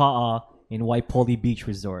Yes. Kapa'a in Waipoli Beach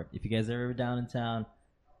Resort. If you guys are ever down in town,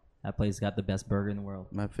 that place got the best burger in the world.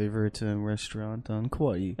 my favorite restaurant on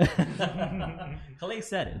Kauai. Kalei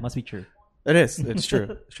said it. It must be true. It is. It's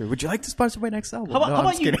true. It's true. Would you like to sponsor my next album? How about, No, how I'm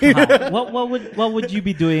about just you, kidding. Kahai? What would you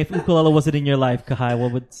be doing if ukulele wasn't in your life, Kahai?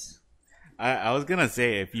 What would... I was gonna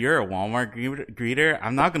say, if you're a Walmart greeter,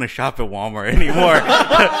 I'm not gonna shop at Walmart anymore.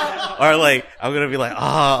 Or like, I'm gonna be like,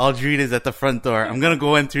 I'll greet is at the front door. I'm gonna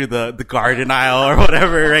go in through the garden aisle or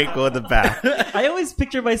whatever, right? Go in the back. I always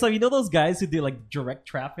picture myself, you know those guys who do like direct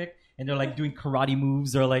traffic and they're like doing karate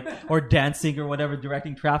moves or dancing or whatever,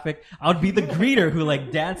 directing traffic. I would be the greeter who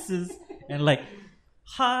like dances and like,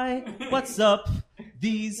 hi, what's up?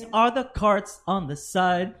 These are the carts on the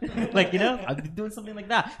side. Like, you know, I'd be doing something like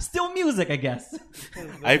that. Still music, I guess.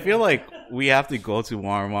 I feel like we have to go to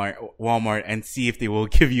Walmart and see if they will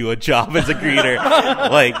give you a job as a greeter.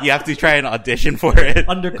 Like, you have to try and audition for it.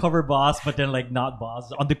 Undercover boss, but then like not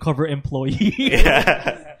boss. Undercover employee.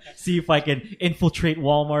 Yeah. See if I can infiltrate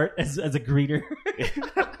Walmart as a greeter.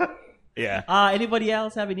 Yeah. Anybody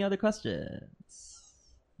else have any other questions?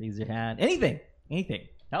 Raise your hand. Anything.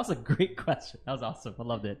 That was a great question. That was awesome. I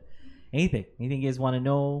loved it. Anything you guys want to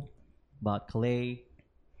know about Kalei?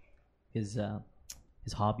 His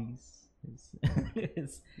hobbies,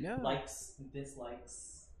 his likes,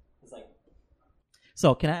 dislikes.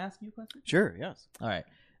 So, can I ask you a question? Sure. Yes. All right.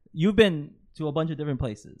 You've been to a bunch of different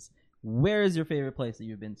places. Where is your favorite place that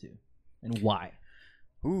you've been to, and why?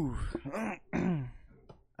 Ooh. I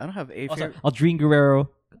don't have a favorite. Aldrin Guerrero.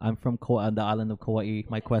 I'm from the island of Kauai.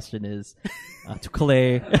 My question is to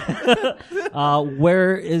Kalei.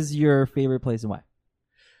 Where is your favorite place and why?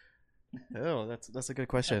 Oh, that's a good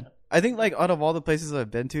question. I think like out of all the places I've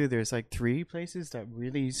been to, there's like 3 places that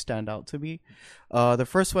really stand out to me. The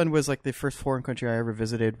first one was like the first foreign country I ever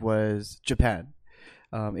visited was Japan.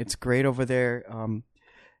 It's great over there.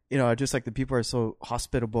 You know, just like the people are so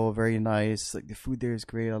hospitable, very nice. Like the food there is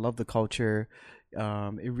great. I love the culture.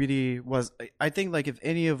 It really was. I think like if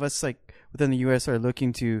any of us like within the U.S. are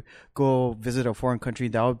looking to go visit a foreign country,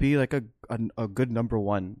 that would be like a good number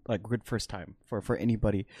one, like good first time for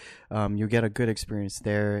anybody. You get a good experience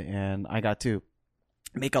there, and I got to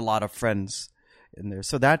make a lot of friends in there.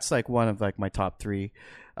 So that's like one of like my top 3.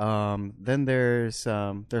 Then there's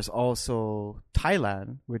also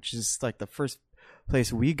Thailand, which is like the first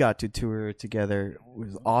place we got to tour together. It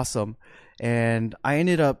was awesome, and I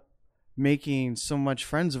ended up making so much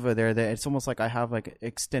friends over there that it's almost like I have like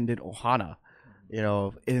extended ohana, you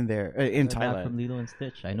know, in there in Thailand. From Lilo and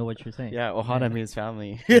Stitch, I know what you're saying. Yeah, ohana means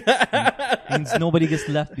family. Means nobody gets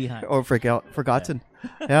left behind. Or forgotten.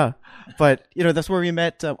 Yeah, but you know that's where we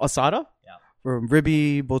met Asada. From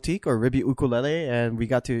Ribby Boutique or Ribby Ukulele, and we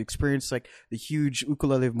got to experience like the huge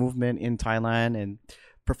ukulele movement in Thailand and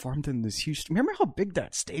performed in this huge. Remember how big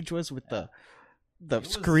that stage was with the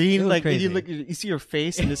screen? Like you see your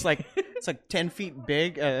face, and it's like 10 feet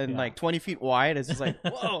big and like 20 feet wide. It's just like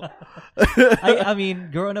whoa. I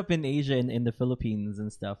mean, growing up in Asia and in the Philippines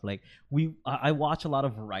and stuff, like I watch a lot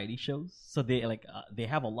of variety shows, so they they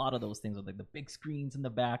have a lot of those things with like the big screens in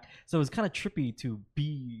the back. So it was kind of trippy to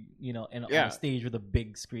be, you know, on a stage with a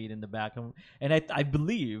big screen in the back. And I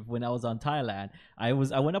believe when I was on Thailand, I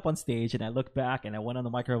went up on stage and I looked back and I went on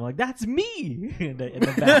the microphone, I'm like, that's me in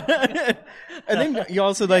the back. And then you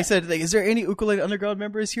also like said, like, is there any Ukulele Underground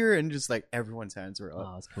members here? And just like everyone's hands were up.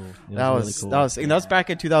 Oh, that's cool. That was back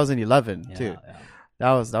in 2011 too. Yeah.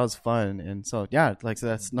 That was fun. And so so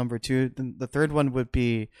that's number 2. Then the third one would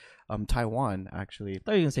be Taiwan, actually. I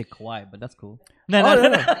thought you were gonna say Kauai, but that's cool. No.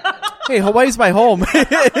 Hey, Hawaii's my home.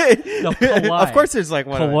 No, Kauai. Of course, there's like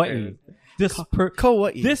one. Kauai.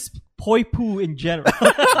 Kauai. This poipu in general.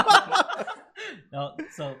 No,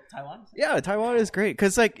 so Taiwan. Yeah, Taiwan is great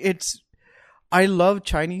because like I love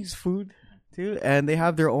Chinese food too, and they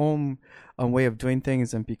have their own way of doing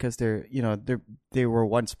things, and because they were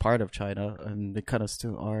once part of China, and they kind of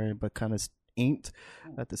still are, but kind of ain't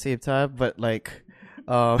at the same time. But like,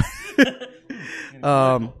 I'm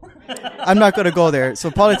not gonna go there.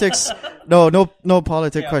 So politics, no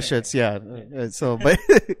politic questions. Yeah. So, but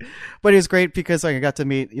it's great because like I got to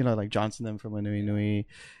meet like Johnson them from Nui Nui,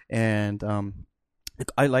 and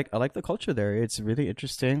I like the culture there. It's really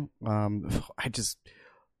interesting. I just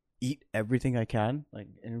eat everything I can. Like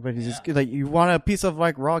everybody's just like, you want a piece of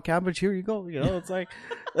like raw cabbage? Here you go. It's like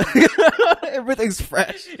everything's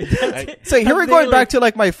fresh. So here we're going back to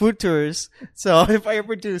like my food tours. So if I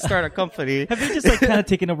ever do start a company, have they just like kind of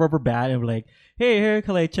taken a rubber bat and like, hey, here,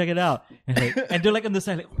 Kalei, check it out, and they're like on the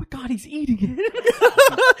side like, oh my god, he's eating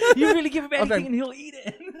it. You really give him anything and he'll eat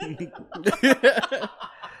it.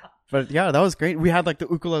 But yeah, that was great. We had like the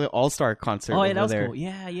ukulele all-star concert. Oh, yeah, over that was there. cool.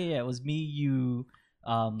 Yeah. It was me, you,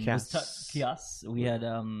 Kias. We had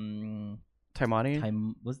Taimani.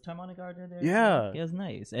 was Taimani Gardner there? Yeah. It was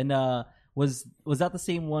nice. And was that the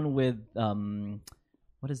same one with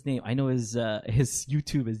what his name? I know his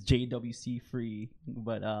YouTube is JWC Free,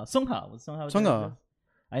 but Sungha was Sungha. Sungha.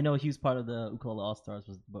 I know he was part of the Ukulele All Stars.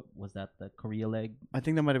 Was that the Korea leg? I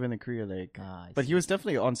think that might have been the Korea leg. I But see. he was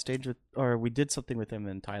definitely on stage with, or we did something with him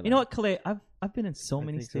in Thailand. You know what, Kalei? I've been in so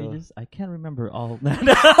many think so. stages. I can't remember all.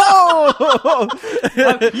 Oh!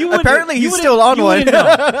 You wouldn't- Apparently, you he's wouldn't- still on you one. wouldn't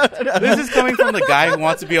know. This is coming from the guy who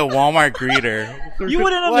wants to be a Walmart greeter. You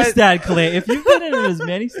wouldn't understand, Clay, if you've been in as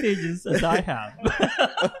many stages as I have.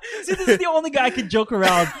 See, this is the only guy I can joke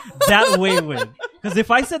around that way with. Because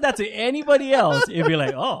if I said that to anybody else, it'd be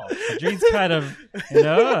like, oh, Adrian's kind of,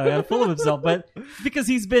 full of himself. But because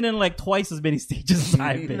he's been in like twice as many stages as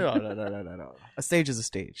I've been. No. A stage is a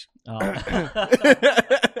stage. Oh.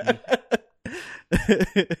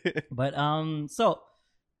 But so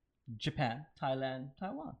Japan, Thailand,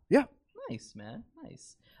 Taiwan. Yeah. Nice, man.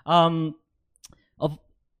 Nice. Of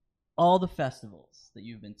all the festivals that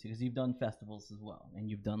you've been to, because you've done festivals as well, and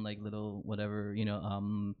you've done like little whatever,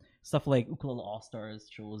 stuff like Ukulele All Stars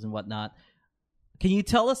shows and whatnot. Can you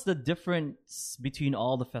tell us the difference between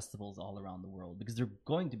all the festivals all around the world? Because they're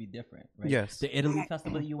going to be different, right? Yes. The Italy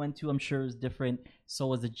festival that you went to, I'm sure, is different. So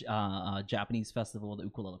was the Japanese festival, the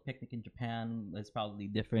Ukulele Picnic in Japan is probably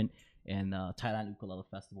different, and Thailand Ukulele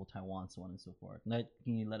Festival, Taiwan, so on and so forth. Can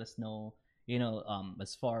you let us know,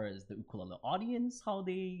 as far as the ukulele audience, how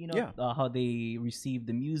they, how they receive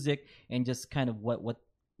the music, and just kind of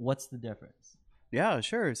what's the difference? Yeah,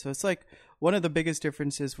 sure. So it's like one of the biggest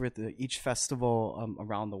differences with each festival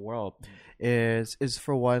around the world is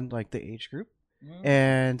for one, like the age group,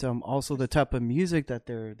 and also the type of music that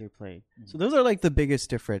they're playing. So those are like the biggest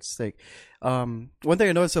difference. Like one thing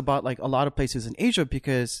I noticed about like a lot of places in Asia,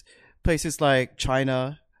 because places like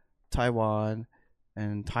China, Taiwan,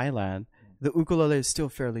 and Thailand, the ukulele is still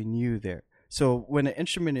fairly new there. So when an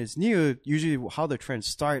instrument is new, usually how the trend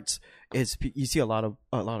starts is you see a lot of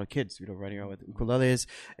kids, running around with ukuleles.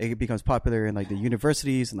 It becomes popular in like the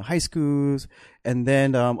universities and the high schools, and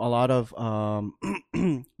then a lot of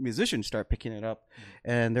musicians start picking it up,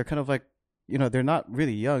 and they're kind of like, they're not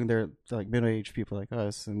really young. They're like middle-aged people like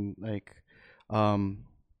us, and like, and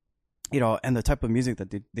the type of music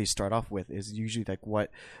that they start off with is usually like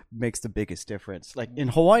what makes the biggest difference. Like in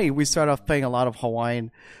Hawaii, we start off playing a lot of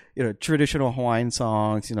Hawaiian, traditional Hawaiian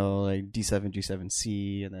songs, like D7,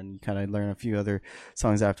 G7C, and then you kind of learn a few other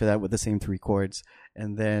songs after that with the same 3 chords.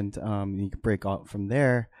 And then you can break out from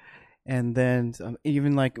there. And then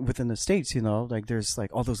even like within the States, like there's like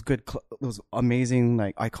all those those amazing,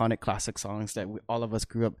 like iconic classic songs that all of us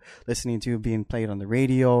grew up listening to being played on the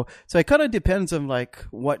radio. So it kind of depends on like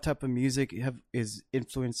what type of music is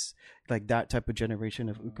influenced like that type of generation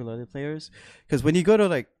of ukulele players. Because when you go to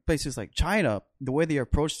like places like China, the way they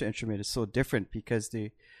approach the instrument is so different, because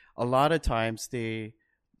a lot of times they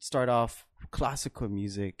start off classical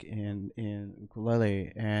music in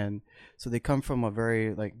ukulele, and so they come from a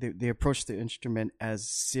very like they approach the instrument as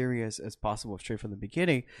serious as possible straight from the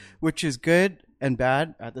beginning, which is good and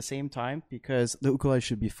bad at the same time, because the ukulele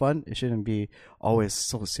should be fun. It shouldn't be always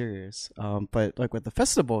so serious. But like with the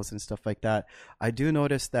festivals and stuff like that, I do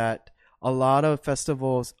notice that a lot of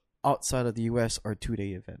festivals outside of the US are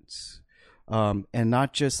 2-day events, and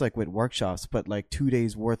not just like with workshops, but like 2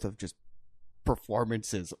 days worth of just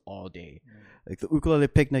performances all day. Like the Ukulele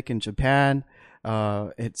Picnic in Japan,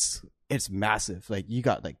 it's massive. Like you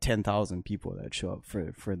got like 10,000 people that show up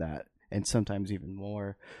for that, and sometimes even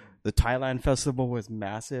more. The Thailand festival was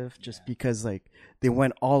massive, just because like they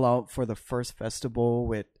went all out for the first festival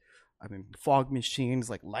with, fog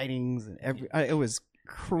machines, like lightings, and it was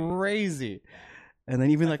crazy. And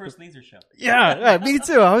then even like first laser show. Yeah, me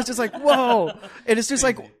too. I was just like, whoa. And it's just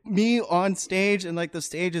like me on stage, and like the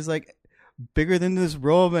stage is like bigger than this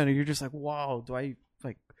room, and you're just like, wow, do I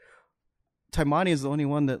like Taimani is the only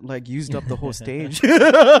one that like used up the whole stage.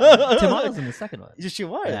 Taimani was in the second one. She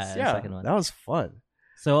was. Yeah, Yeah, the second one. That was fun.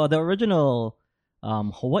 So the original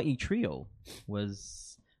Hawaii trio was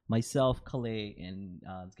myself, Kalei, and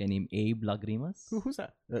this guy named Abe Lagrimas. Who's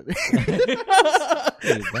that? Abe,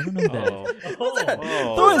 I don't know that.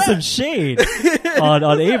 Throwing some shade on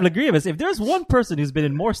Abe Lagrimas. If there's one person who's been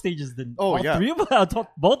in more stages than all 3 of us,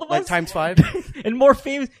 both of Like us, times 5. and more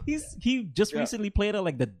famous, he just recently played at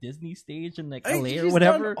like the Disney stage in like LA or He's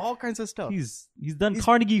whatever. done all kinds of stuff. He's done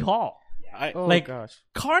Carnegie Hall. Oh Like- gosh.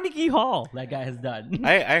 Carnegie Hall, that guy has done.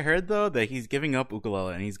 I heard though that he's giving up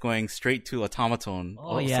ukulele and he's going straight to automaton.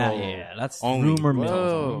 Oh yeah, So- yeah. That's only. rumor mill.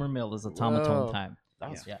 Whoa. Rumor mill is automaton Whoa. time.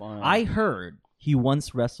 That's Yeah. fun. I heard he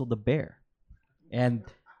once wrestled a bear, and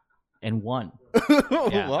won.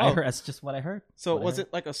 Yeah, Wow. I heard. That's just what I heard. So What I was heard.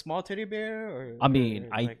 it like a small teddy bear? Or I mean, or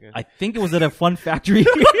I like a- I think it was at a fun factory.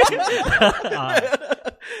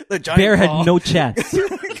 the giant Bear had ball. no chance.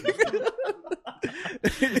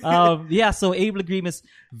 Yeah, so Abe Lagrimas,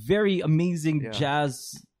 very amazing Yeah.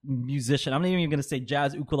 jazz musician. I'm not even going to say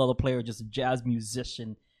jazz ukulele player, just a jazz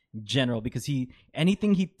musician in general, because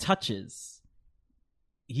anything he touches,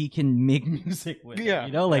 he can make music with. Yeah,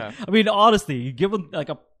 You know, like, yeah. I mean, honestly, you give him like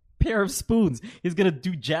a pair of spoons, he's going to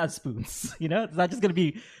do jazz spoons. You know, it's not just going to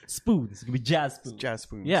be spoons, it's going to be jazz spoons. Jazz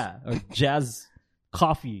spoons. Yeah, or jazz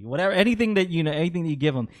coffee, whatever, anything that anything that you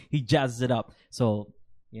give him, he jazzes it up. So,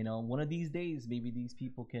 one of these days, maybe these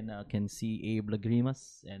people can see Abe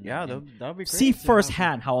Lagrimas and Yeah, and that'd be great. see Yeah.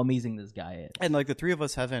 firsthand how amazing this guy is. And like the three of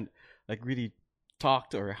us haven't like really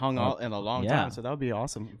talked or hung out in a long yeah. time, so that would be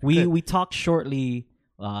awesome. We talked shortly.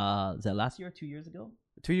 Is that last year or 2 years ago?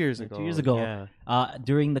 2 years ago. 2 years ago. Yeah.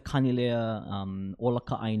 During the Kanilea Ola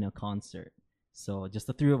Ka'aina concert. So just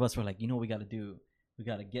the three of us were like, we got to do. We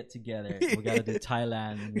got to get together. We got to do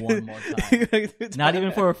Thailand one more time. Not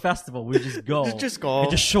even for a festival. We just go. Just go.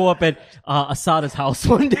 And just show up at Asada's house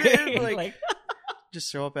one day. Like-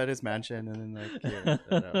 Just show up at his mansion and then like here,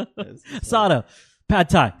 it's like- Asada, Pad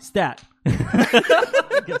Thai, stat.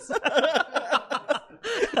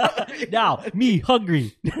 Now, me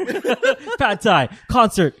hungry. Pad Thai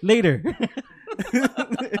concert later.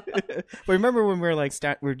 But remember when we were like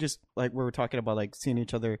we were talking about like seeing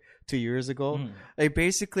each other 2 years ago? Mm. Like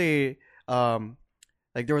basically,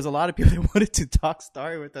 like there was a lot of people that wanted to talk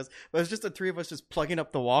story with us, but it was just the three of us just plugging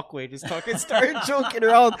up the walkway, just talking story, joking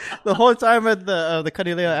around the whole time at the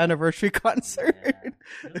Kanilea anniversary concert. It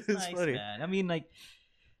was It's nice, funny. man. I mean, like,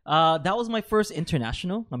 that was my first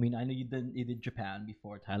international. I mean, I know you did Japan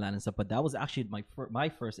before Thailand and stuff, but that was actually my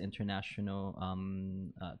first international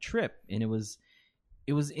trip, and it was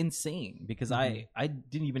insane because I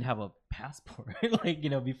didn't even have a passport like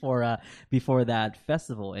before that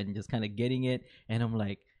festival, and just kind of getting it, and I'm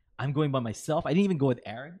like, I'm going by myself. I didn't even go with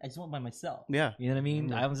Aaron. I just went by myself. Yeah. You know what I mean?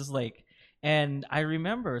 Mhm. I was just like, and I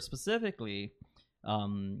remember specifically,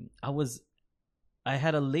 I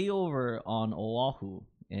had a layover on Oahu,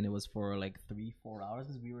 and it was for like 3-4 hours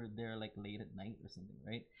because we were there like late at night or something,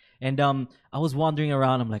 right? And I was wandering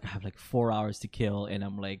around. I'm like, I have like 4 hours to kill, and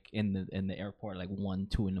I'm like in the airport like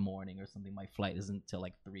 1-2 in the morning or something. My flight isn't till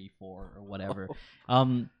like 3-4 or whatever.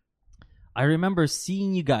 I remember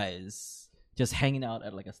seeing you guys just hanging out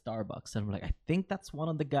at like a Starbucks, and I'm like, I think that's one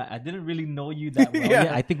of the guys. I didn't really know you that well. Yeah.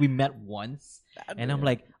 Yet. I think we met once, and I'm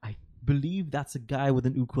like, I believe that's a guy with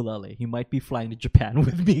an ukulele. He might be flying to Japan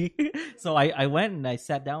with me. So I went and I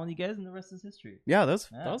sat down with you guys, and the rest is history. Yeah, that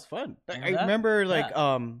Yeah. was fun. Remember I that? remember like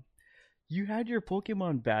Yeah. you had your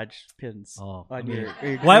Pokemon badge pins. Oh, on I mean,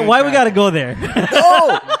 your why we gotta go there?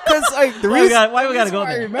 Oh, because like the Why we reason gotta- why we gotta the reason go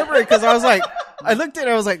why I there? remember it because I was like, I looked at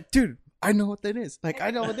it, I was like, dude, I know what that is. Like,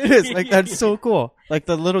 I know what that is. Like, that's so cool. Like,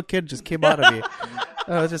 the little kid just came out of me.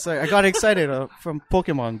 I was just like, I got excited from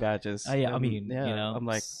Pokemon badges. Yeah, I And, mean, I'm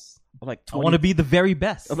like I 20, want to be the very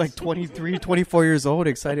best. I'm like 23, 24 years old,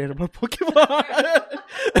 excited about Pokemon.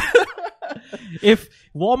 If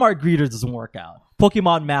Walmart greeter doesn't work out,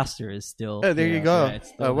 Pokemon Master is still. There you go. it's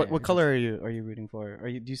still What there. color are you rooting for? Do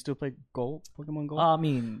you still play Gold? Pokemon Gold? I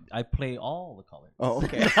mean, I play all the colors. Oh,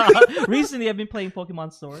 okay. Recently, I've been playing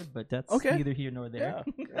Pokemon Sword, but that's Okay. neither here nor there.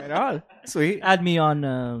 Yeah, right on. Sweet. Add me on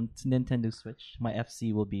Nintendo Switch. My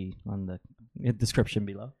FC will be on the description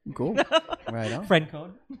below. Cool. Right on. Friend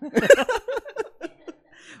code.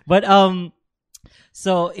 But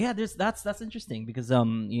so yeah, that's interesting because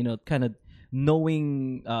kind of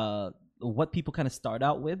knowing what people kind of start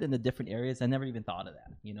out with in the different areas. I never even thought of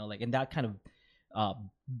that. And that kind of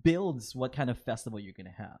builds what kind of festival you're gonna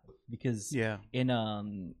have, because Yeah.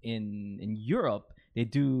 in Europe they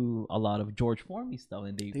do a lot of George Formby stuff,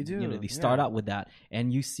 and they do, they start yeah. out with that,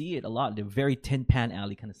 and you see it a lot. They're very Tin Pan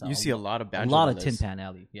Alley kind of stuff. You see a lot of a banjo. lot of Tin Pan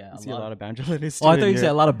Alley. Yeah, You see a lot of banjo litters. Oh, I thought you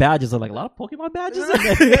said a lot of badges. I'm like, a lot of Pokemon badges?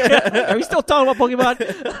 Are we still talking about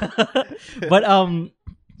Pokemon? But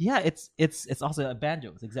yeah, it's also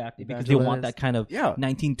banjos, exactly, because they want that kind of Yeah.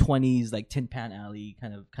 1920s like Tin Pan Alley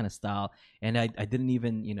kind of style. And I didn't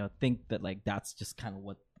even think that like that's just kind of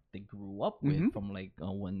what they grew up with Mhm. from like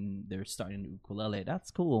when they're starting ukulele.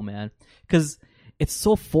 That's cool, man, because it's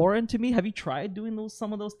so foreign to me. Have you tried doing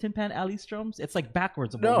some of those Tin Pan Alley strums? It's like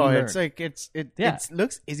backwards of what No, we it's learned. like it Yeah.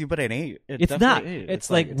 looks easy, but it ain't. It It's not. definitely ain't. It's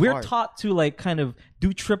like we're hard. taught to like kind of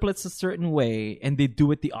do triplets a certain way, and they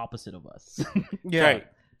do it the opposite of us. Yeah.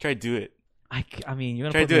 Try do it. I mean,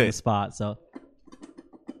 you're Try gonna put do me on it. the spot, so.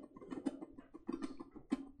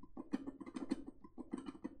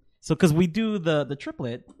 So, because we do the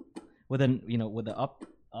triplet with with the up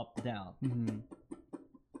down, Mhm.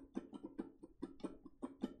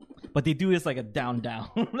 but they do this like a down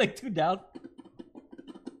like two down.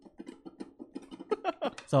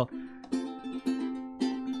 So.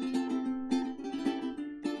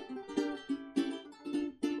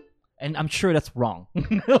 And I'm sure that's wrong.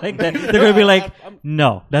 Like they're gonna be like,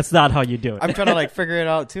 no, that's not how you do it. I'm trying to like figure it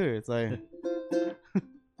out too. It's like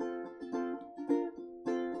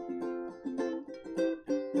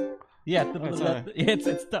yeah, sorry.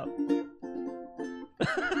 it's tough.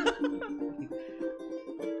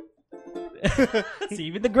 See,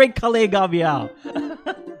 even the great Calais got me out.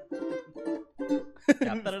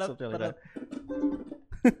 something like that.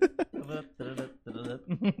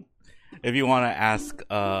 If you want to ask,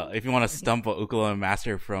 if you want to stump a ukulele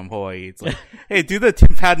master from Hawaii, it's like, hey, do the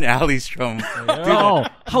Tin Pan Alley strum. Oh,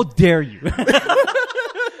 how dare you!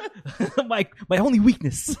 my only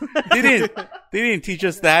weakness. They didn't teach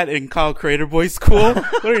us that in Kyle Creator Boys School.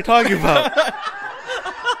 What are you talking about?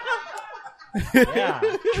 Yeah,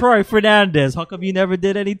 Troy Fernandez. How come you never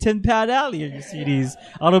did any Tin Pan Alley in your CDs?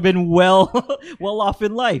 I'd have been well off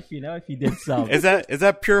in life, if you did some. Is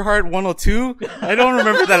that Pure Heart 102? I don't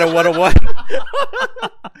remember that at 101.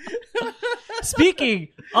 Speaking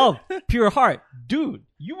of Pure Heart, dude,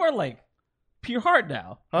 you are like Pure Heart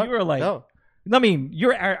now. Huh? You are like, No. I mean,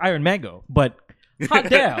 you're Iron Mango, but hot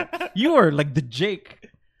damn, you are like the Jake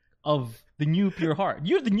of the new Pure Heart.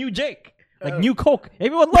 You're the new Jake. Like New Coke.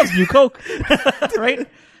 Everyone loves New Coke. Right?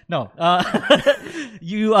 No.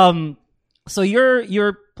 So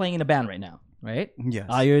you're playing in a band right now, right? Yes.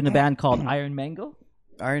 You're in a band called Iron Mango.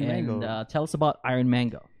 Iron And Mango. tell us about Iron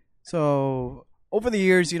Mango. So over the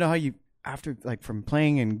years, you know how you after like from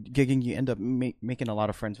playing and gigging, you end up making a lot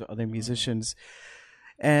of friends with other musicians,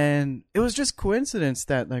 and it was just coincidence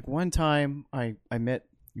that like one time I met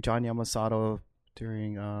John Yamasato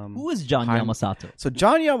during Who is John Heim- Yamasato? So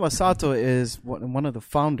John Yamasato is one of the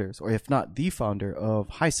founders, or if not the founder, of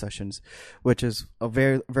High Sessions, which is a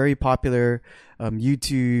very very popular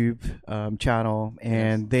YouTube channel,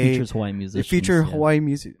 and they Features Hawaiian musicians. feature yeah. Hawaii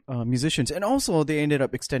musicians, and also they ended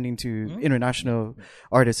up extending to international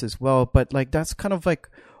artists as well. But like that's kind of like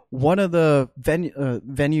one of the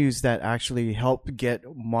venues that actually helped get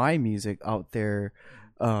my music out there,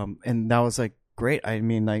 and that was like great. I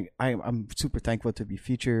mean, like I'm super thankful to be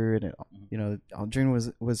featured, and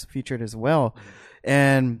Aldrin was featured as well,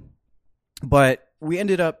 but we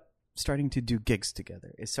ended up starting to do gigs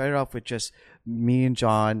together. It started off with just me and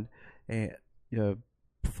John,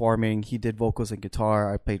 performing. He did vocals and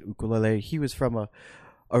guitar. I played ukulele. He was from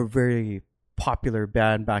a very popular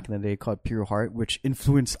band back in the day called Pure Heart, which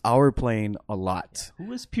influenced our playing a lot.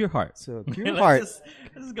 Who is Pure Heart? So Pure Heart.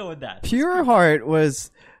 Let's go with that. Pure Heart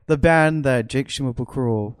was the band that Jake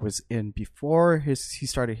Shimabukuro was in before he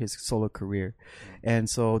started his solo career. And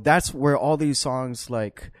so that's where all these songs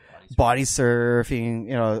like Body Surfing,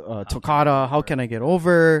 Toccata, How Can I Get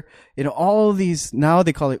Over, all of these, now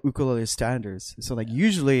they call it ukulele standards. So like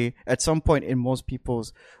usually at some point in most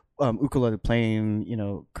people's ukulele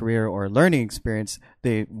playing, career or learning experience,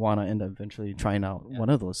 they want to end up eventually trying out one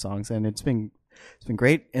of those songs. And it's been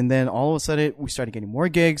great. And then all of a sudden we started getting more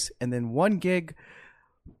gigs. And then one gig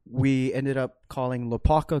we ended up calling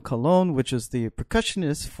Lopaka Cologne, which is the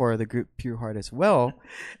percussionist for the group Pure Heart as well.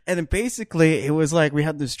 And then basically it was like we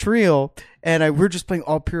had this trio, and we're just playing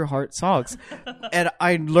all Pure Heart songs. And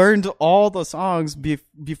I learned all the songs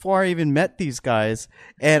before I even met these guys,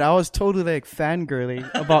 and I was totally like fangirling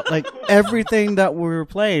about like everything that we were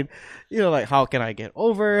playing. Like How Can I Get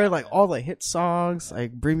Over, like all the hit songs,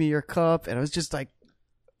 like Bring Me Your Cup, and I was just like,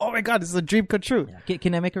 oh my god, this is a dream come true. Yeah.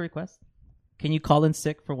 Can I make a request? Can you call in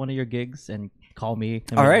sick for one of your gigs and call me?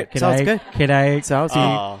 All right, sounds good. Can I? Sounds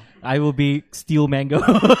good. I will be Steel Mango.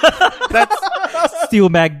 That's Steel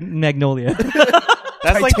Magnolia.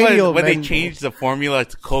 That's like Titanium when they Mango. changed the formula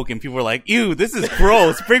to Coke and people were like, ew, this is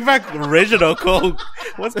gross. Bring back original Coke.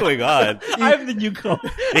 What's going on? I'm the new Coke.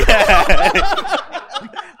 Yeah.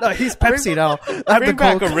 No, he's Pepsi now. I have Bring the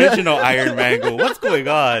back Coke. original Iron Mango. What's going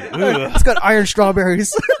on? Ugh. It's got iron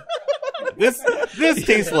strawberries. This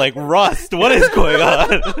tastes like rust. What is going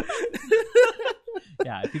on?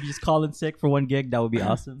 Yeah, if you could just call in sick for one gig, that would be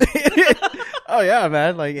awesome. Oh yeah,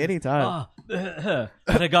 man! Like anytime. and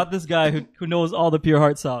I got this guy who knows all the Pure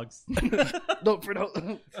Heart songs.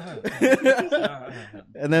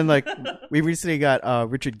 And then like we recently got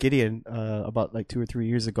Richard Gideon about like 2 or 3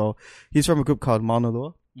 years ago. He's from a group called Mauna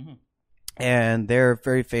Loa. And they're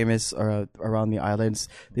very famous around the islands.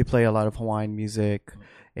 They play a lot of Hawaiian music,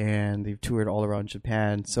 and they've toured all around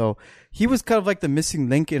Japan. So he was kind of like the missing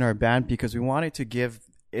link in our band because we wanted to give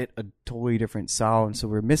it a totally different sound. So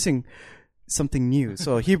we're missing something new.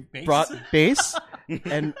 So he brought bass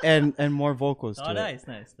and more vocals to it.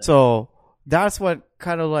 Nice. So that's what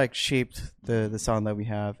kind of like shaped the sound that we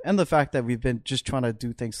have, and the fact that we've been just trying to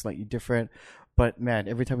do things slightly different. But man,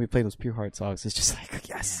 every time we play those Pure Heart songs, it's just like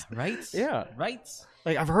yes, right? Yeah, right.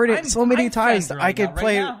 Like I've heard it so many times that I could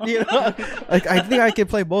play. Right you know, like I think I could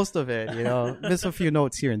play most of it. You know, miss a few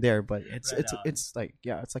notes here and there, but it's like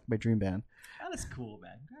it's like my dream band. That is cool,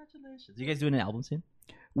 man. Congratulations. You guys doing an album soon?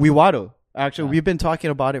 We want to. Actually, we've been talking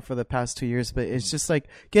about it for the past 2 years, but it's just like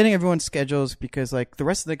getting everyone's schedules because like the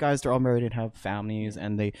rest of the guys, they're all married and have families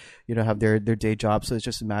and they, have their day jobs. So it's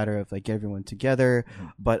just a matter of like get everyone together.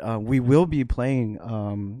 But we will be playing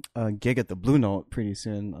a gig at the Blue Note pretty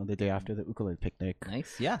soon on the day after the ukulele picnic.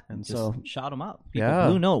 Nice, yeah. And just so shout them out. People, yeah.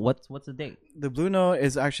 Blue Note. What's the date? The Blue Note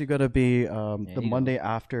is actually going to be the Monday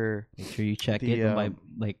after. Make sure you check it. When my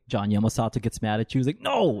like John Yamasato gets mad at you, he's like,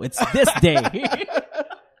 "No, it's this day."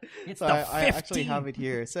 It's so the I actually have it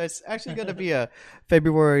here. So it's actually going to be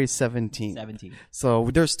February 17th. So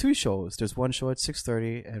there's 2 shows. There's one show at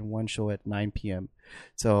 6:30 and one show at 9 p.m.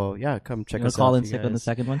 So yeah, come check us out. Call in sick on the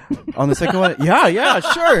second one. On the second one, yeah,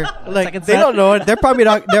 sure. Like they don't know it. They're probably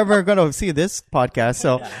never going to see this podcast.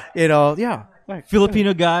 So yeah. Like,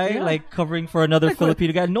 Filipino guy, like covering for another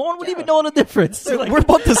Filipino guy. No one would even know the difference. We're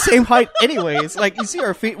about the same height anyways. Like, you see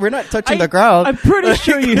our feet, we're not touching the ground. I'm pretty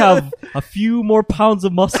sure you have a few more pounds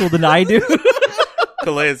of muscle than I do.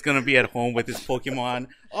 Kalei is going to be at home with his Pokemon.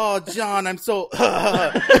 Oh, John, I'm so...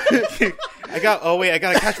 I got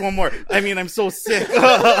to catch one more. I mean, I'm so sick.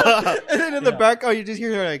 And then in the background, you just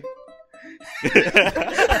hear her like...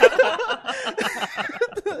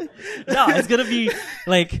 No, it's going to be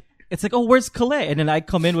like... It's like, oh, where's Kalei? And then I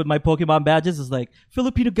come in with my Pokemon badges. It's like,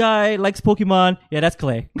 Filipino guy, likes Pokemon. Yeah, that's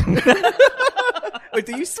Kalei. Wait,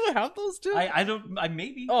 do you still have those too? I don't,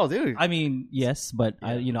 maybe. Oh, dude. I mean, yes, but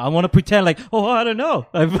I want to pretend like, oh, I don't know.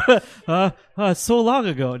 I've, so long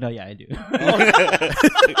ago. No, yeah, I do.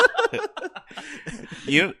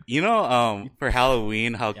 For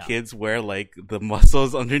Halloween, how kids wear like the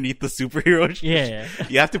muscles underneath the superhero shirts? Yeah.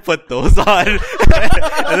 You have to put those on. And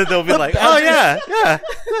then they'll be like, oh, yeah,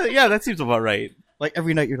 that seems about right. Like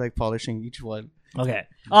every night you're like polishing each one. Okay.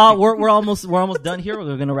 We're almost done here.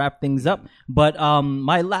 We're gonna wrap things up. But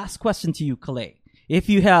my last question to you, Kalei. If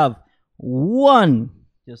you have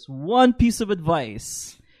just one piece of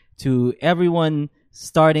advice to everyone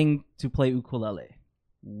starting to play ukulele,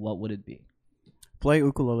 what would it be? Play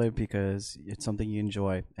ukulele because it's something you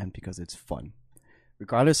enjoy and because it's fun.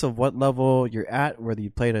 Regardless of what level you're at, whether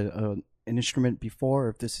you played an instrument before or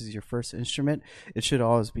if this is your first instrument, it should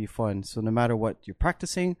always be fun. So no matter what you're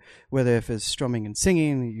practicing, whether if it's strumming and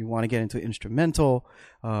singing, you want to get into instrumental,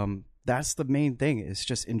 that's the main thing, is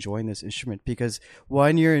just enjoying this instrument. Because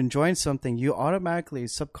when you're enjoying something, you automatically,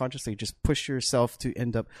 subconsciously just push yourself to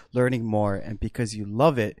end up learning more. And because you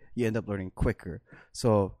love it, you end up learning quicker.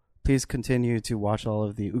 So please continue to watch all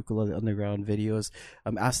of the Ukulele Underground videos.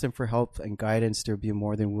 Ask them for help and guidance. They'll be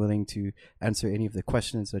more than willing to answer any of the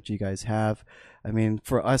questions that you guys have. I mean,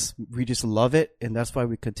 for us, we just love it, and that's why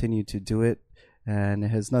we continue to do it. And it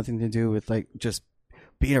has nothing to do with like just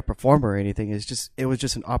being a performer or anything. It was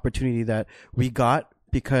just an opportunity that we got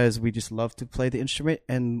because we just love to play the instrument.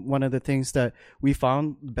 And one of the things that we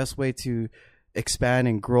found the best way to expand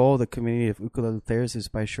and grow the community of ukulele players is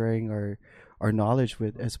by sharing our knowledge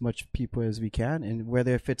with as much people as we can. And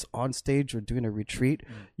whether if it's on stage or doing a retreat,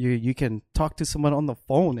 you can talk to someone on the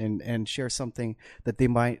phone and share something that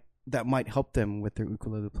might help them with their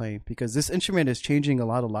ukulele playing, because this instrument is changing a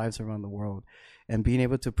lot of lives around the world, and being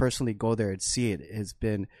able to personally go there and see it has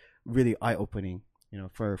been really eye-opening,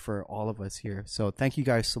 for all of us here. So thank you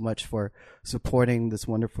guys so much for supporting this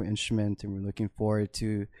wonderful instrument, and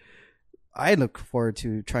I look forward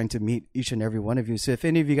to trying to meet each and every one of you. So if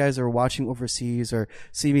any of you guys are watching overseas or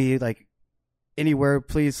see me like anywhere,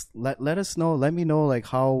 please let us know. Let me know like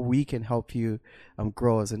how we can help you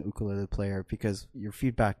grow as an ukulele player, because your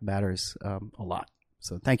feedback matters a lot.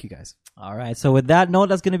 So thank you guys. All right. So with that note,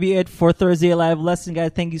 that's going to be it for Thursday Live Lesson,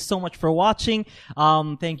 guys. Thank you so much for watching.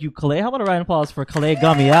 Thank you, Kalei. How about a round of applause for Kalei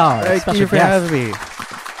Gamiao? Thank you for having me.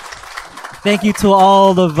 thank you to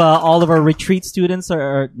all of our retreat students who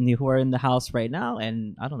are in the house right now.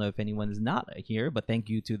 And I don't know if anyone is not here, but thank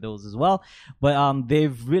you to those as well. But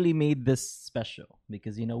they've really made this special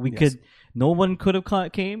because no one could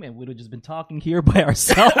have came and we'd have just been talking here by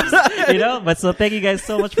ourselves, But so thank you guys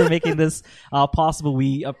so much for making this possible.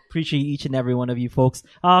 We appreciate each and every one of you folks.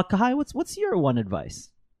 Kahai, what's your one advice?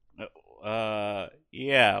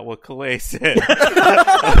 Yeah, what Calais said.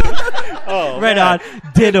 Right on.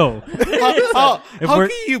 Ditto. How can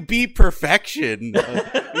you beat perfection?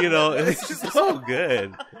 It's just so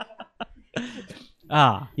good.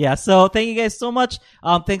 Yeah. So thank you guys so much.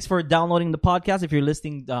 Thanks for downloading the podcast. If you're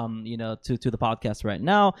listening, to the podcast right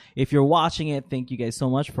now, if you're watching it, thank you guys so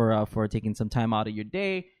much for taking some time out of your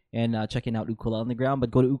day and checking out Ukulele on the Ground.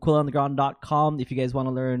 But go to ukuleleontheground.com if you guys want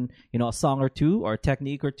to learn, a song or two or a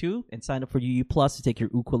technique or two, and sign up for UU Plus to take your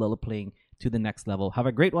ukulele playing to the next level. Have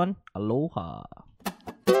a great one. Aloha.